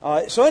Testament.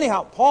 So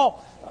anyhow,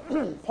 Paul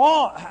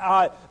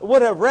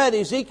would have read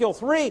Ezekiel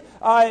 3,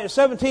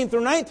 17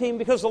 through 19,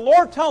 because the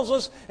Lord tells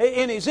us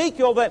in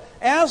Ezekiel that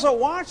as a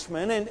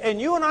watchman, and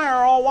you and I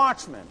are all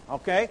watchmen,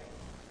 okay?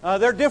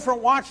 There are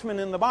different watchmen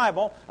in the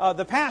Bible.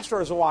 The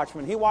pastor is a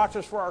watchman. He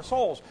watches for our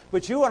souls.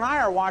 But you and I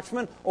are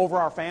watchmen over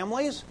our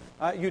families.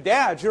 You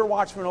dads, you're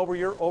watchmen over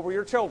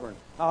your children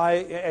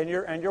and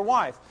your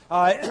wife.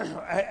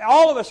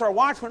 All of us are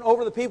watchmen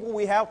over the people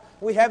we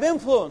have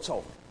influence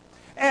over.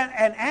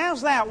 And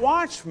as that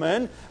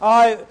watchman,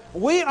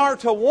 we are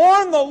to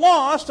warn the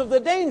lost of the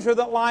danger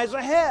that lies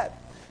ahead.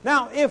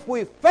 Now, if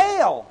we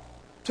fail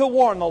to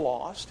warn the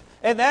lost,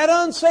 and that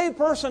unsaved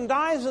person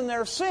dies in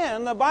their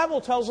sin, the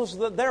Bible tells us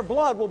that their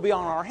blood will be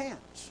on our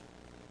hands.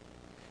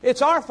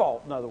 It's our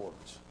fault, in other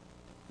words,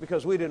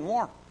 because we didn't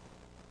warn them.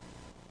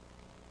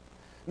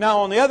 Now,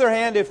 on the other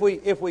hand, if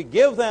we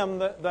give them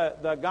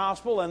the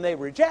gospel and they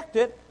reject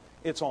it,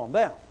 it's on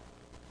them.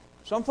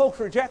 Some folks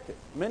reject it.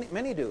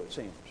 Many do, it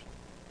seems.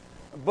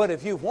 But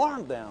if you've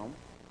warned them,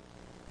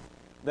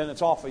 then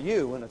it's off of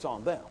you and it's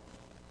on them.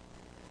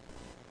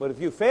 But if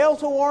you fail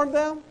to warn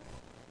them,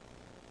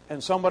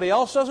 and somebody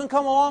else doesn't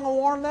come along and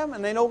warn them,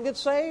 and they don't get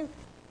saved,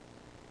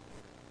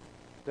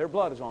 their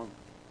blood is on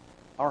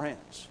our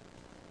hands.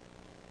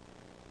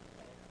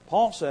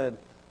 Paul said,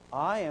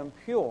 I am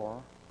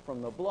pure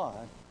from the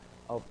blood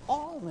of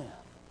all men.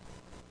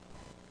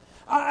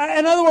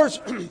 In other words,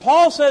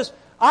 Paul says,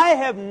 there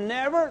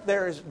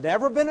has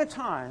never been a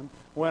time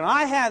when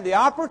I had the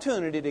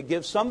opportunity to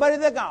give somebody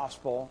the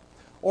gospel,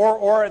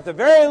 or at the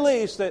very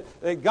least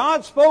that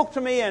God spoke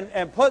to me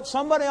and put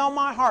somebody on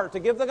my heart to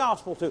give the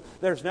gospel to.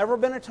 There's never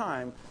been a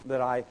time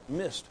that I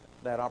missed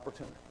that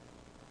opportunity.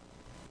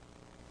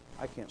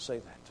 I can't say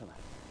that tonight.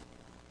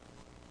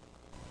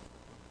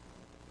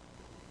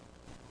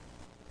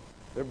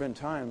 There have been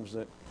times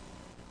that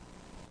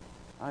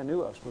I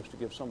knew I was supposed to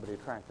give somebody a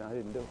tract and I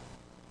didn't do it.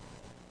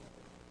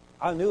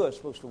 I knew I was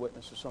supposed to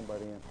witness to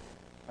somebody and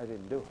I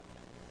didn't do it.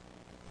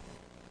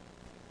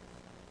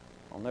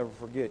 I'll never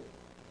forget,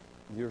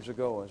 years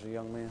ago as a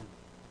young man,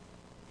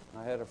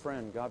 I had a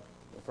friend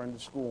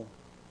at school.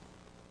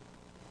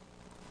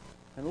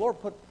 And the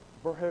Lord put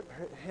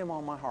him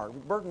on my heart,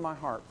 burdened my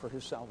heart for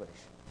his salvation.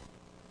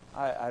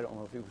 I don't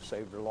know if he was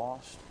saved or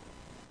lost.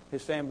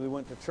 His family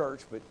went to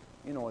church, but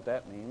you know what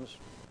that means.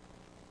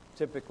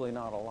 Typically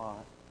not a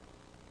lot.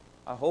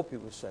 I hope he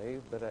was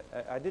saved, but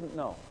I didn't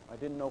know. I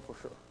didn't know for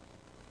sure.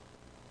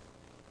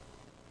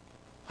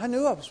 I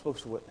knew I was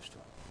supposed to witness to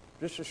him.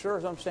 Just as sure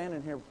as I'm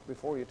standing here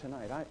before you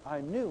tonight, I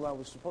knew I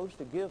was supposed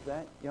to give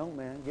that young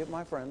man, give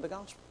my friend the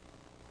gospel.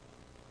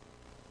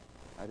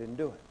 I didn't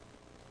do it.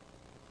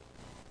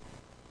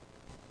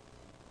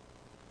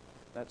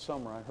 That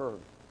summer I heard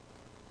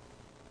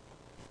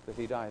that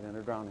he died in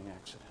a drowning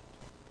accident.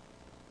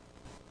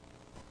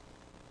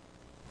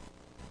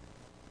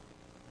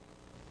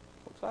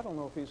 Folks, I don't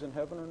know if he's in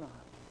heaven or not.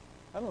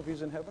 I don't know if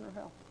he's in heaven or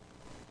hell.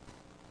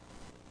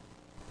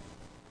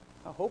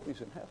 I hope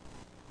he's in heaven.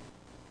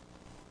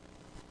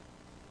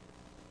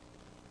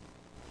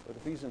 But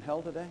if he's in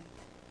hell today,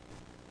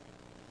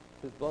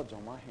 his blood's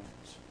on my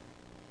hands.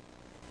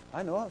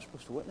 I know I was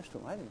supposed to witness to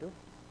him. I didn't do it.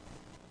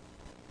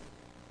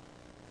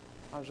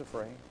 I was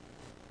afraid,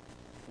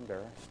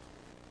 embarrassed.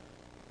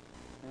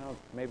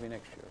 Maybe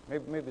next year.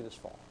 Maybe this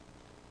fall.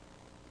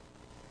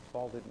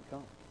 Fall didn't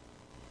come.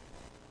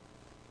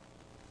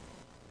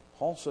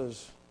 Paul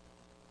says,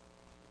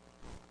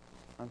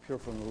 I'm pure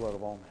from the blood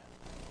of all men.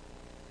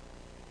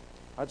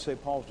 I'd say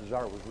Paul's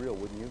desire was real,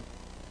 wouldn't you?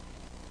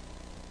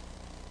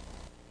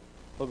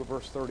 Look at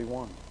verse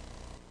 31.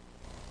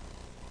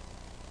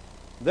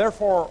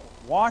 Therefore,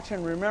 watch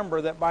and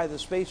remember that by the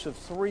space of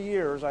 3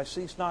 years I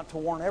cease not to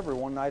warn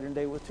everyone night and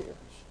day with tears.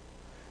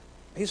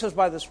 He says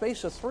by the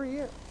space of 3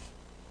 years.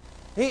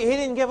 He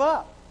didn't give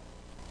up.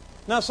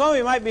 Now, some of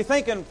you might be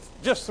thinking,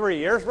 just 3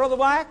 years, Brother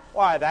Black?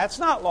 Why, that's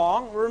not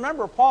long.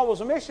 Remember, Paul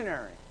was a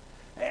missionary.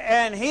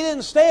 And he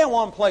didn't stay in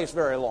one place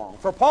very long.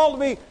 For Paul to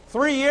be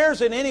 3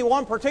 years in any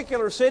one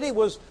particular city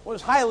was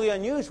highly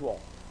unusual,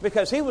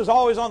 because he was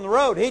always on the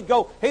road. He'd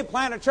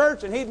plant a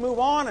church and he'd move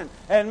on,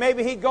 and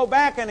maybe he'd go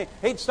back and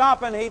he'd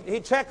stop and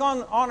he'd check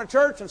on a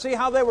church and see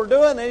how they were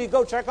doing, and then he'd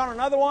go check on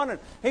another one, and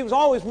he was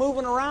always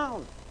moving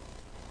around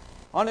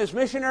on his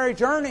missionary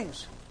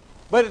journeys.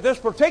 But at this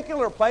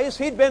particular place,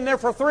 he'd been there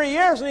for 3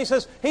 years, and he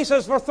says,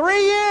 for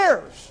 3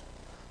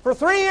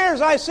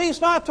 years I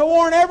cease not to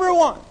warn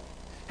everyone.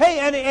 Hey,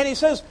 and he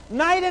says,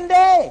 night and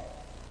day.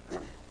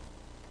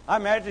 I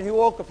imagine he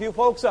woke a few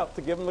folks up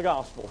to give them the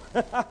gospel.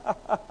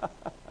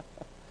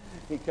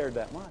 He cared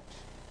that much.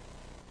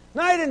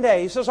 Night and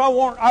day. He says, I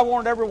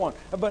warned everyone.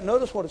 But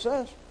notice what it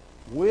says.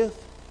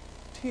 With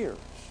tears.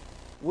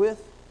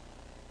 With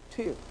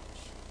tears.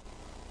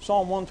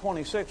 Psalm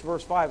 126,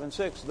 verse 5 and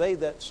 6. They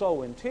that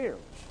sow in tears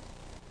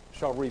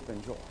shall reap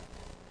in joy.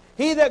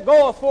 He that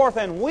goeth forth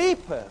and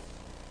weepeth,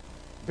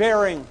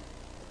 bearing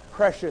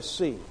precious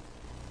seed,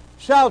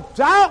 shall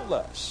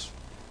doubtless,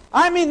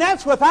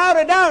 that's without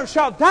a doubt,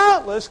 shall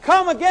doubtless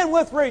come again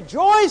with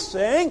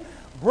rejoicing,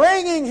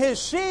 bringing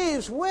his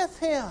sheaves with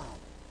him.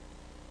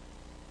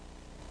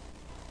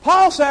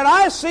 Paul said,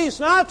 I cease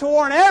not to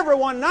warn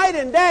everyone night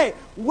and day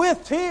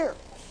with tears.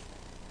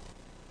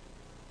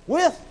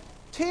 With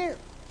tears.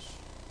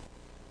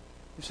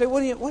 You say, what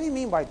do you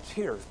mean by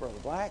tears, Brother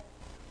Black?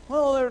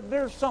 Well,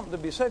 there's something to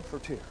be said for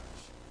tears.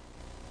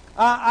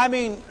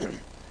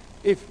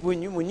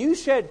 When you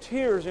shed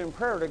tears in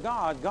prayer to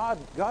God,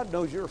 God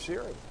knows you're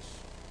serious.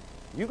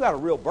 You got a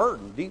real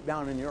burden deep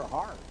down in your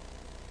heart.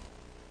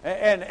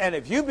 And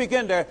if you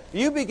begin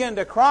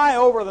to cry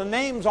over the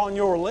names on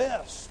your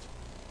list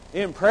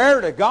in prayer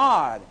to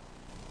God,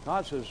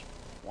 God says,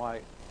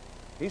 why,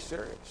 he's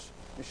serious.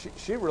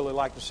 She really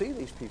like to see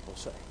these people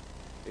saved.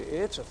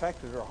 It's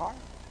affected her heart.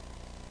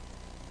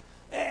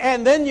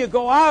 And then you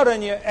go out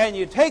and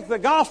you take the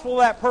gospel of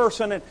that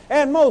person,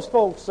 and most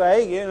folks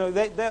say,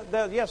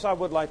 yes, I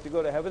would like to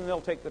go to heaven, and they'll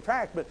take the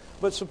tract.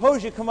 But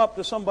suppose you come up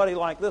to somebody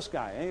like this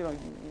guy,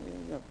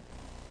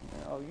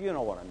 you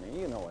know what I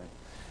mean,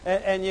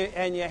 and you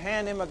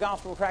hand him a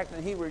gospel tract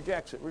and he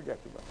rejects it.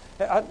 Reject it.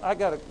 Hey, I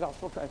got a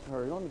gospel tract.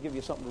 Hurry, let me give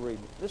you something to read.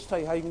 This will tell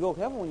you how you can go to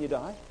heaven when you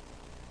die.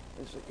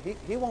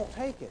 He won't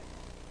take it.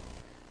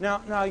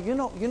 Now you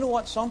know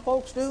what some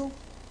folks do?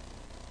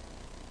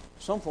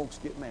 Some folks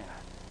get mad.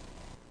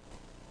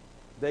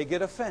 They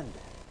get offended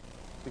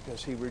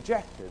because he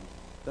rejected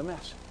the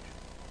message.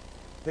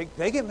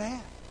 They get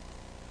mad.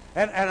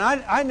 And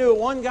I knew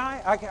one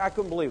guy, I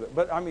couldn't believe it.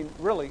 But I mean,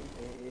 really,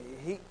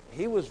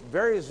 he was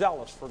very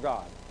zealous for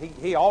God.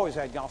 He always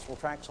had gospel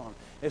tracts on.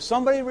 If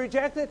somebody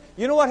rejected,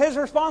 you know what his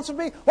response would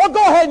be? Well,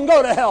 go ahead and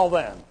go to hell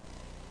then.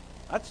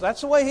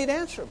 That's the way he'd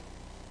answer him.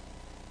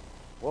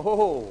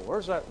 Whoa,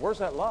 where's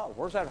that love?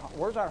 Where's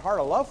that heart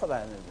of love for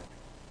that?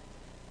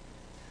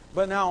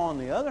 But now on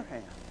the other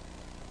hand,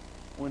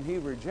 when he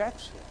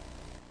rejects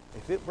it,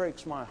 if it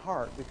breaks my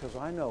heart, because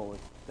I know if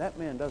that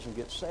man doesn't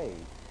get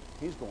saved,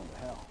 he's going to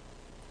hell.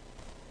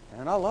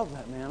 And I love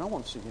that man. I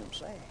want to see him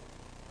saved.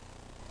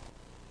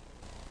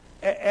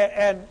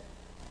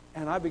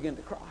 And I begin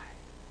to cry.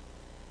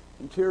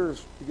 And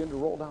tears begin to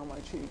roll down my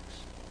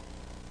cheeks.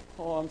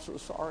 Oh, I'm so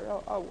sorry.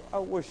 I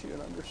wish you'd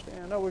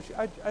understand.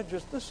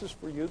 This is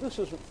for you. This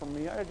isn't for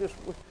me. I just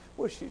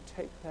wish you'd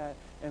take that.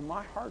 And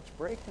my heart's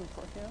breaking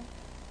for him.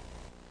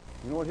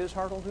 You know what his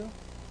heart will do?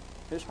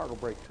 His heart will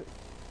break too.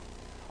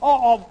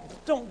 Oh,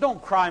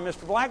 don't cry,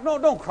 Mr. Black. No,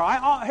 don't cry.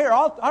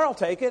 I'll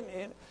take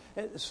it.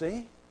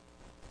 See?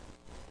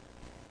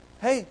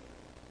 Hey,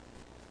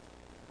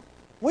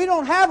 we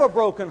don't have a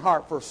broken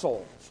heart for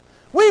souls.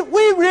 We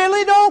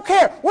really don't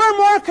care. We're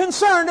more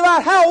concerned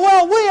about how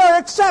well we are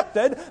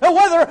accepted and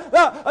whether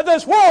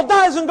this world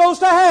dies and goes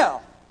to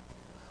hell.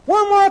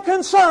 We're more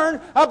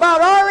concerned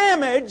about our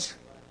image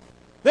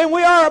than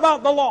we are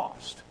about the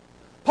lost.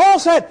 Paul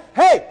said,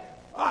 hey,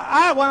 when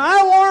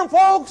I warn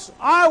folks,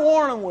 I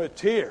warn them with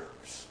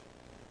tears.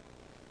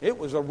 It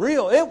was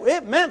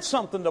it meant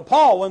something to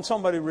Paul when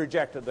somebody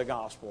rejected the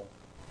gospel.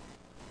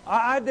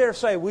 I dare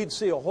say we'd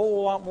see a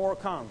whole lot more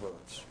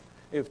converts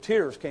if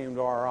tears came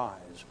to our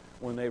eyes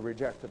when they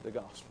rejected the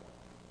gospel.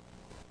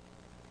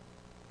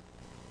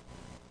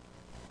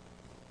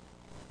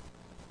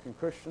 Can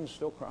Christians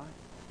still cry?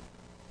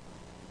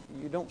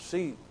 You don't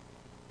see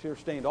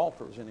tear-stained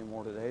altars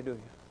anymore today, do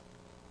you?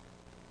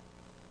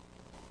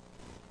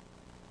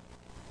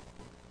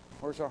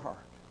 Where's our heart?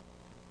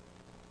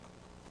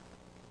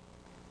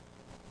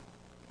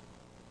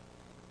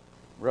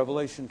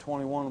 Revelation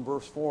 21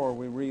 verse 4,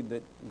 we read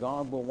that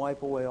God will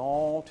wipe away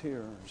all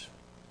tears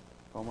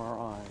from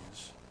our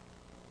eyes.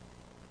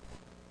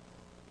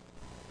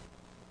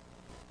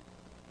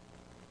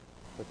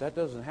 But that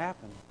doesn't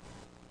happen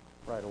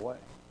right away.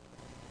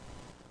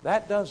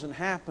 That doesn't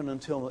happen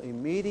until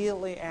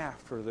immediately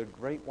after the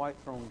great white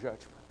throne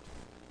judgment.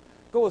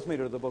 Go with me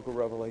to the book of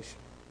Revelation.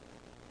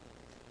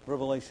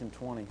 Revelation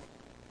 20.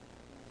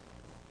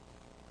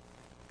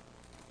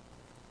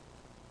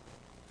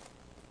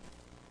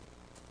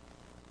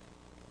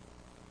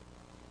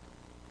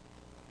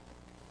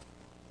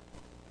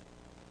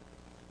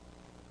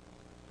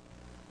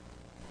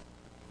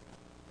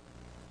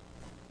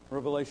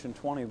 Revelation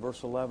 20,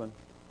 verse 11.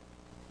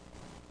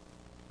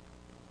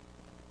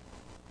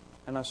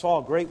 And I saw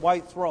a great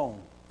white throne,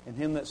 and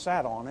him that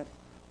sat on it,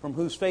 from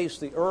whose face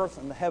the earth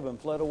and the heaven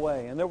fled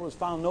away, and there was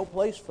found no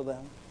place for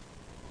them.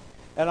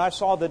 And I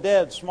saw the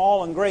dead,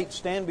 small and great,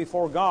 stand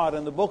before God,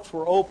 and the books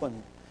were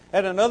opened.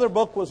 And another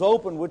book was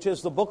opened, which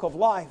is the book of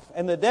life.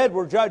 And the dead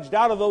were judged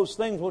out of those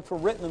things which were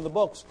written in the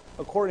books,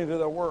 according to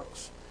their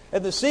works.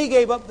 And the sea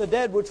gave up the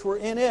dead which were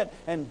in it,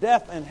 and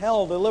death and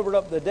hell delivered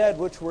up the dead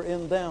which were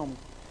in them.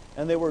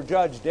 And they were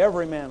judged,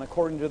 every man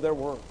according to their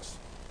works.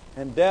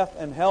 And death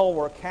and hell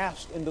were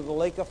cast into the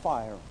lake of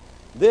fire.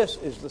 This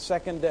is the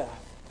second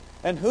death.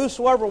 And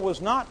whosoever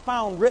was not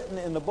found written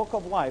in the book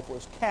of life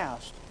was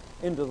cast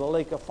into the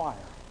lake of fire.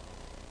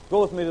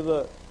 Go with me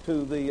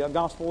to the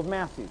Gospel of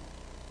Matthew.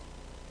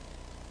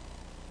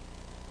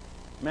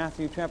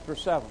 Matthew chapter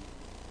 7.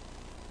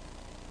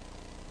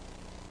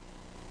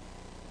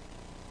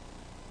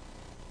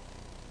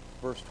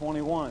 Verse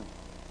 21.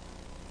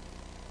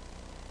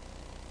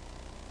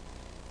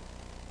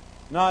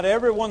 Not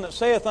everyone that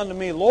saith unto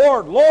me,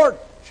 Lord, Lord,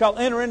 shall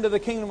enter into the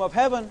kingdom of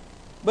heaven,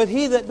 but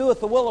he that doeth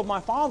the will of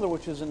my Father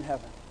which is in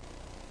heaven.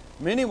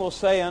 Many will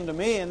say unto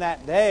me in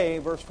that day,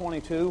 verse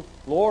 22,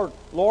 Lord,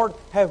 Lord,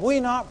 have we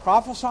not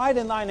prophesied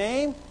in thy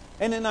name?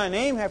 And in thy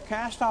name have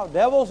cast out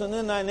devils, and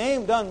in thy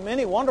name done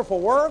many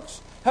wonderful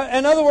works?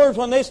 In other words,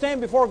 when they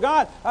stand before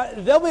God,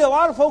 there'll be a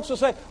lot of folks who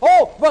say,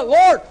 oh, but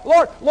Lord,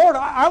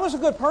 I was a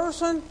good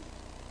person.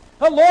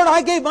 Lord,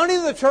 I gave money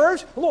to the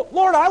church.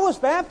 Lord, I was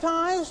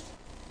baptized.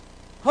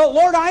 Oh,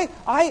 Lord, I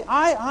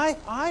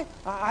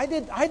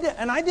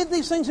did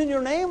these things in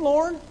your name,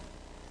 Lord.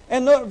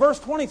 And verse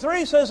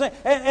 23 says,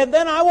 and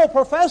then I will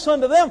profess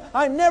unto them,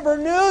 I never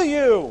knew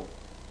you.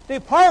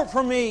 Depart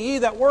from me, ye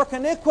that work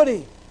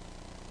iniquity.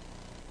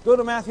 Go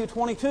to Matthew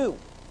 22.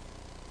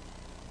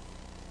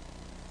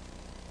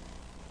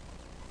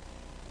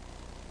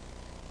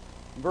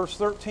 Verse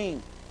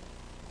 13.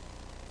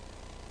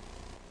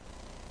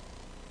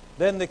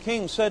 Then the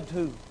king said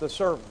to the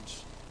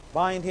servants,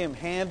 "Bind him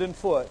hand and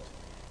foot,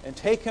 and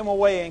take him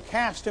away, and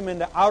cast him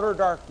into outer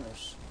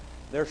darkness.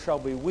 There shall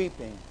be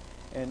weeping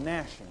and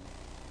gnashing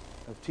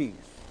of teeth."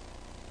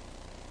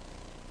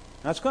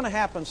 Now it's going to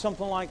happen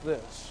something like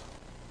this.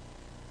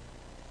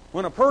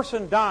 When a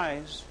person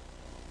dies,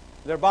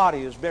 their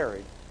body is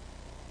buried.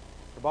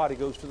 Their body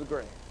goes to the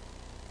grave.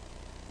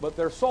 But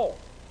their soul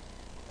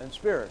and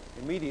spirit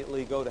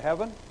immediately go to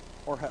heaven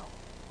or hell.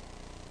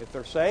 If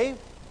they're saved,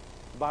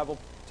 the Bible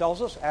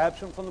tells us,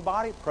 absent from the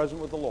body, present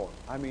with the Lord.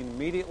 I mean,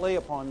 immediately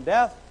upon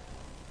death,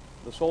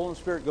 the soul and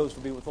spirit goes to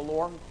be with the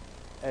Lord,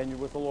 and you're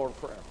with the Lord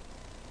forever.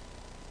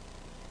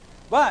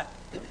 But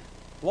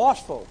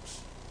lost folks,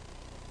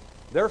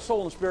 their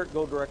soul and spirit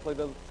go directly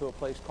to a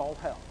place called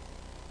hell.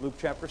 Luke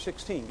chapter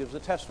 16 gives a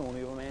testimony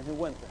of a man who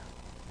went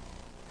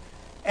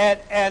there.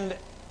 And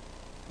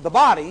the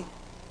body,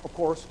 of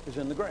course, is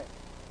in the grave.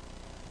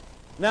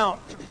 Now,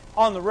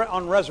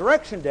 on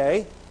Resurrection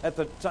Day, at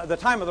the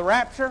time of the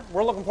rapture,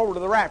 we're looking forward to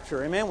the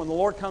rapture, amen, when the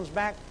Lord comes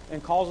back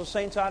and calls the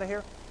saints out of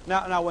here.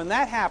 Now, when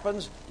that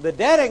happens, the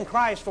dead in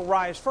Christ will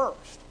rise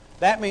first.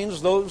 That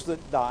means those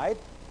that died,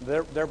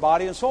 their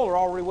body and soul are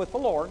already with the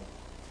Lord.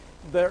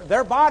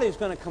 Their body's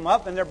going to come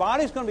up, and their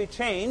body's going to be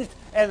changed,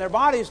 and their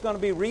body's going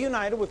to be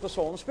reunited with the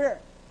soul and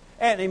spirit.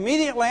 And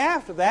immediately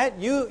after that,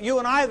 you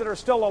and I that are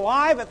still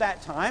alive at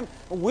that time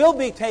will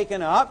be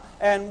taken up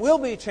and will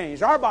be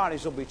changed. Our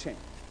bodies will be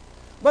changed.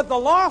 But the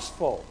lost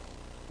folk,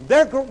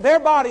 their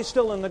body's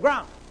still in the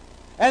ground,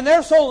 and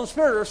their soul and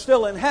spirit are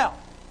still in hell.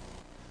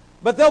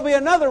 But there'll be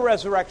another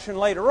resurrection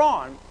later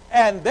on,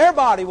 and their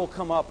body will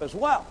come up as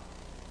well.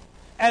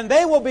 And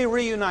they will be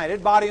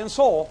reunited, body and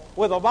soul,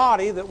 with a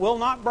body that will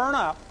not burn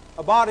up,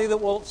 a body that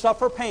will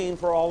suffer pain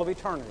for all of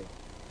eternity.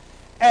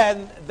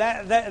 And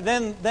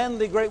then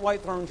the great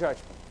white throne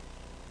judgment.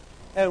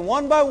 And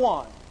one by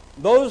one,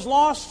 those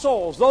lost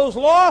souls, those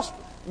lost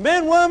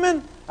men,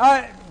 women,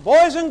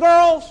 boys and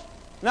girls.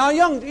 Now, a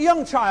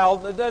young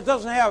child that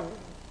doesn't have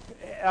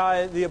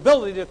the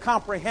ability to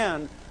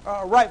comprehend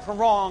right from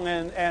wrong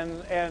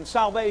and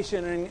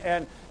salvation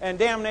and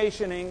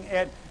damnation,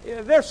 and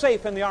they're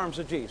safe in the arms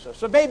of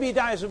Jesus. A baby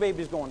dies, a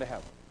baby's going to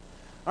heaven.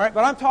 All right,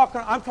 but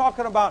I'm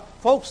talking about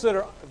folks that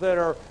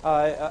are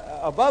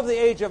above the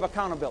age of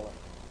accountability.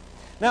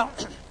 Now,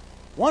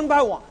 one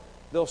by one,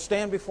 they'll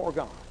stand before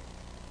God.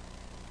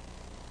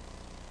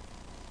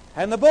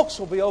 And the books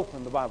will be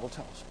open, the Bible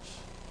tells us.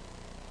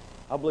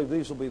 I believe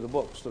these will be the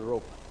books that are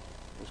open.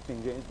 This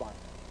King James Bible.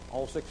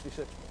 All 66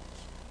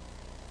 books.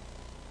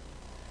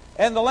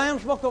 And the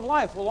Lamb's Book of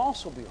Life will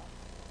also be open.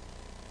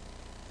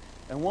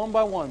 And one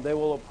by one, they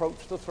will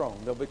approach the throne.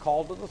 They'll be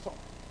called to the throne.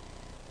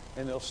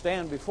 And they'll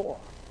stand before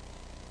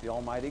the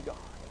Almighty God.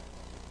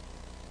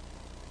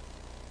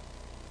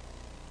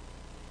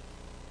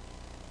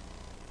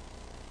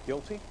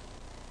 Guilty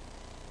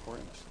or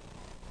innocent.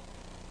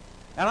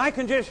 And I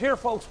can just hear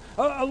folks,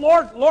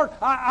 Lord,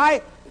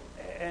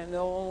 and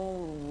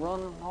they'll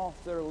run off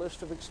their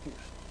list of excuses.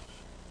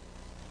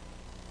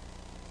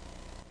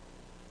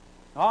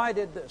 Oh, I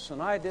did this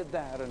and I did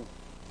that,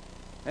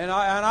 and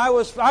I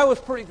was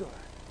pretty good.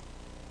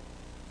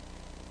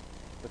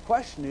 The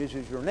question is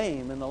your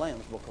name in the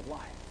Lamb's Book of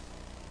Life?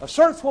 A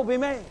search will be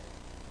made.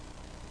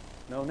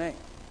 No name.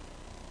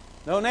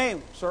 No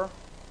name, sir.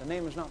 The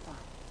name is not found.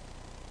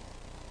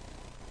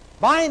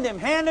 Bind him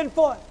hand and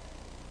foot.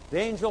 The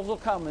angels will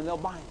come and they'll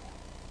bind him.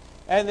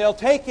 And they'll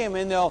take him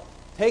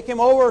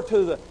over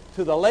to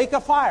the lake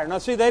of fire. Now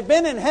see, they've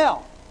been in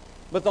hell.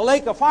 But the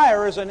lake of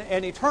fire is an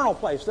eternal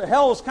place. The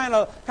hell is kind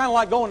of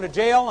like going to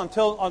jail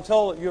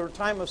until your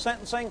time of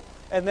sentencing,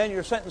 and then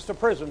you're sentenced to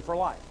prison for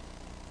life.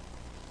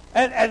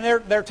 And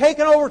they're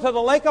taken over to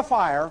the lake of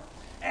fire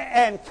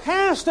and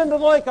cast into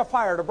the lake of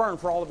fire to burn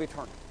for all of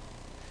eternity.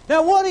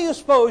 Now, what do you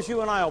suppose you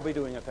and I will be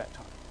doing at that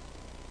time?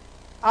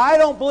 I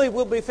don't believe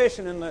we'll be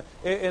fishing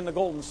in the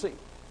Golden Sea.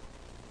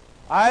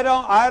 I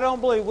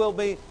don't believe we'll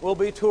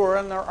be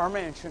touring our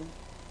mansion.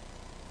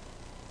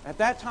 At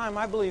that time,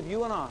 I believe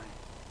you and I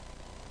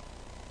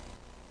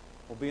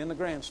will be in the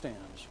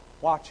grandstands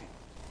watching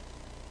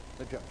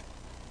the judgment.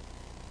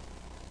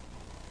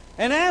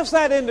 And as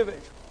that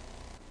individual,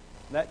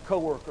 that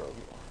co-worker of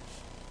yours,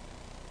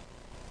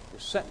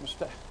 is sentenced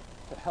to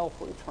hell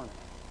for eternity,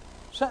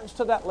 sentenced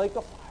to that lake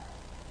of fire,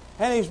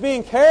 and he's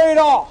being carried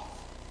off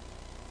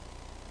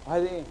by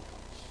the angels,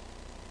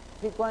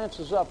 he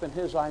glances up and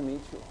his eye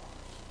meets yours.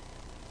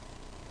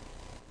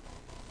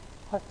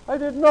 I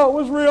didn't know it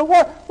was real.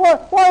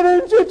 Why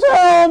didn't you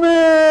tell me?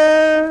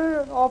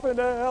 And off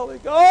into hell he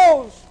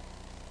goes.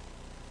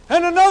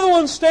 And another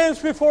one stands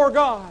before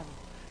God.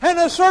 And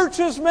a search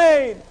is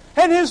made.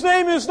 And his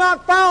name is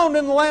not found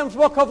in the Lamb's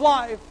Book of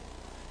Life.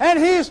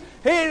 And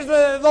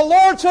the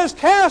Lord says,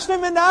 cast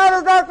him into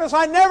outer darkness.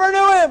 I never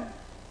knew him.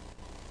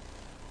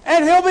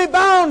 And he'll be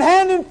bound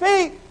hand and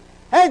feet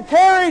and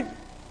carried.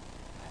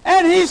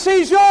 And he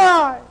sees your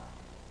eye.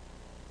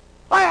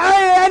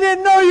 I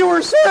didn't know you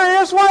were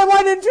serious. Why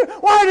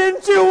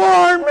didn't you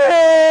warn me?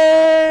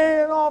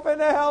 And off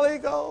into hell he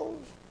goes.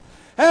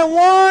 And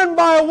one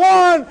by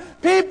one,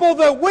 People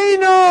that we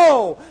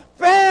know,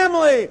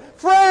 family,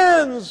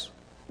 friends,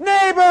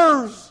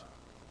 neighbors.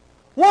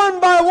 One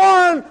by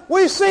one,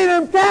 we see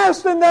them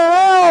cast into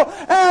hell.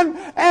 And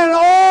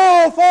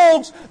oh,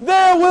 folks,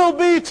 there will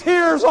be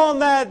tears on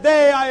that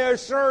day, I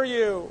assure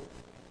you.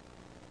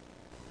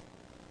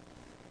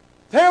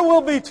 There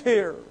will be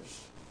tears.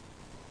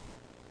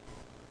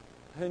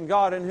 And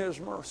God, in His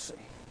mercy,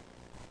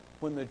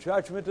 when the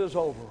judgment is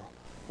over,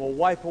 will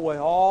wipe away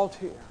all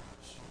tears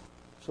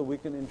so we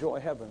can enjoy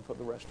heaven for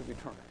the rest of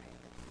eternity.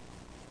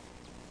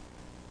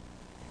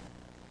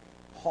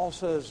 Paul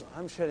says,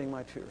 I'm shedding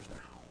my tears now.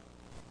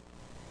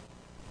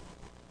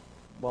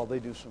 Well, they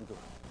do some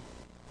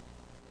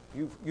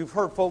good. You've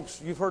heard, folks,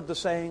 you've heard the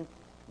saying,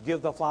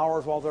 give the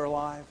flowers while they're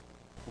alive.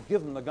 Well,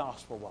 give them the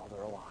gospel while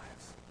they're alive.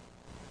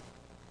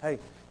 Hey,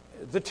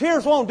 the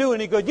tears won't do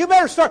any good. You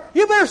better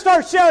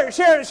start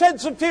shedding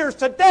some tears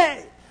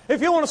today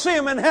if you want to see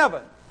them in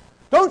heaven.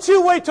 Don't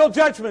you wait till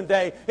Judgment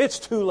Day. It's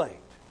too late.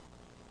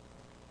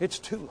 It's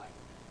too late.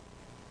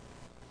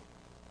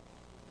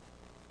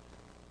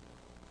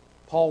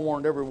 Paul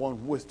warned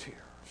everyone with tears.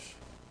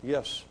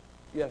 Yes,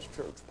 yes,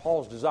 church.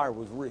 Paul's desire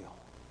was real.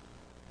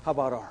 How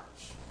about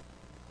ours?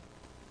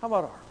 How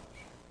about ours?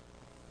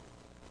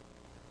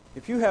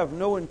 If you have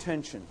no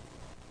intention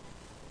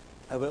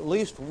of at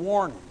least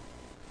warning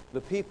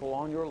the people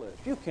on your list,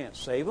 you can't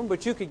save them,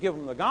 but you could give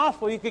them the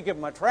gospel, you could give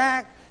them a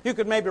tract, you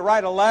could maybe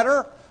write a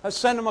letter,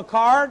 send them a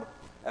card,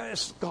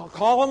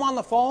 call them on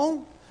the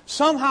phone,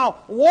 somehow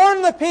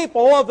warn the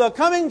people of the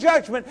coming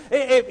judgment.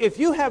 If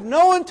you have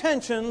no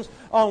intentions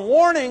on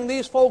warning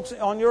these folks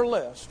on your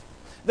list,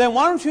 then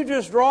why don't you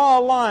just draw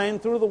a line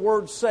through the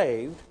word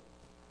saved,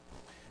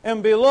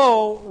 and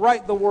below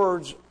write the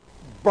words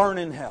burn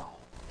in hell.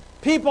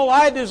 People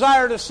I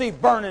desire to see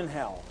burn in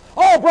hell.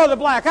 Oh, Brother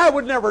Black, I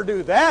would never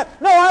do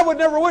that. No, I would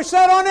never wish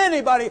that on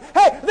anybody.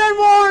 Hey, then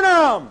warn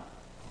them.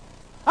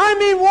 I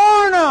mean,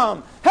 warn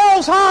them.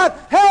 Hell's hot,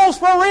 hell's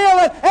for real,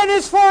 and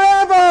it's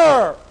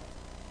forever.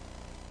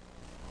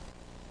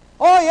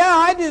 Oh, yeah,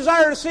 I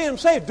desire to see them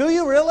saved. Do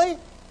you really?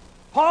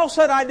 Paul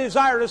said, I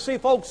desire to see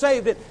folks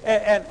saved,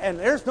 and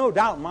there's no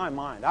doubt in my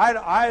mind.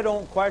 I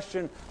don't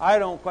question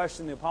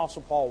the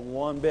Apostle Paul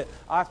one bit.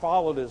 I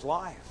followed his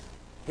life.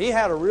 He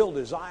had a real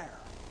desire.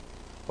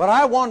 But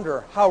I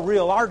wonder how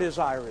real our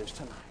desire is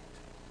tonight.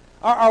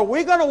 Are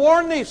we going to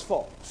warn these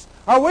folks?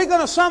 Are we going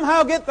to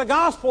somehow get the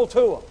gospel to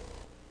them?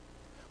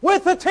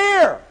 With a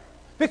tear.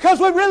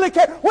 Because we really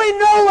care. We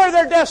know where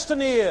their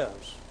destiny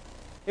is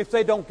if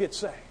they don't get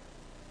saved.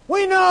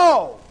 We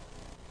know.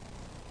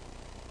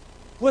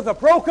 With a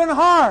broken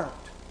heart.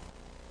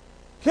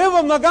 Give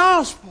them the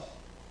gospel.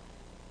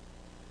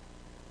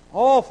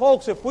 Oh,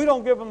 folks, if we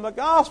don't give them the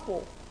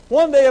gospel,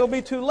 one day it'll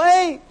be too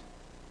late.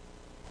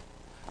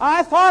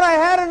 I thought I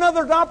had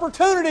another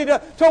opportunity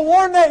to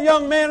warn that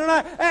young man,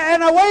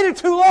 and I waited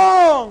too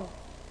long.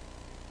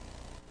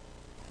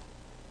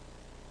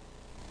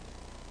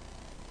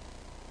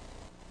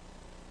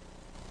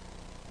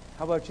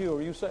 How about you?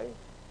 Are you saved?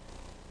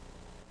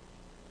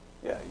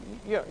 Yeah,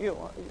 you.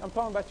 I'm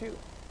talking about you.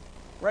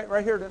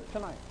 Right here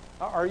tonight.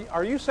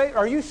 Are you saved?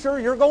 Are you sure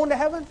you're going to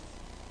heaven?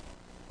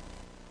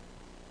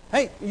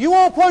 Hey, you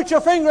won't point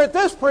your finger at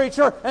this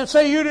preacher and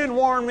say you didn't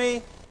warn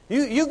me.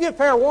 You get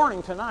fair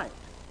warning tonight.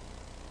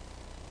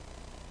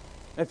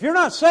 If you're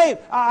not saved,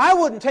 I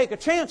wouldn't take a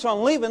chance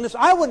on leaving this.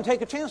 I wouldn't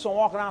take a chance on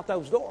walking out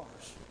those doors.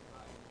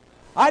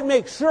 I'd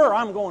make sure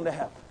I'm going to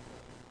heaven.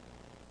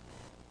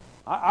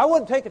 I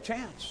wouldn't take a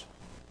chance.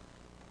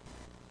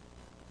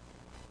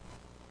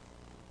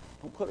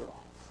 Don't put it off.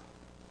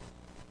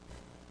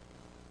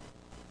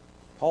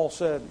 Paul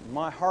said,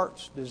 my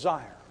heart's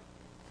desire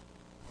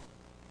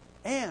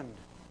and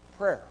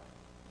prayer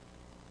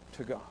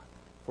to God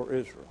for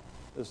Israel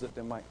is that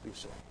they might be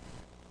saved.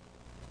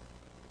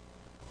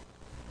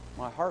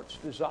 My heart's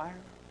desire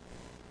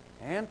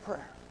and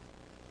prayer.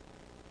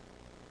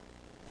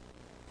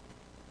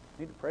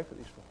 I need to pray for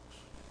these folks.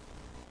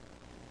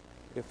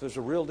 If there's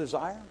a real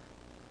desire,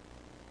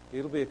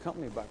 it'll be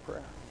accompanied by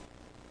prayer.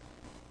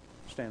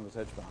 Stand with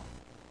heads bowed.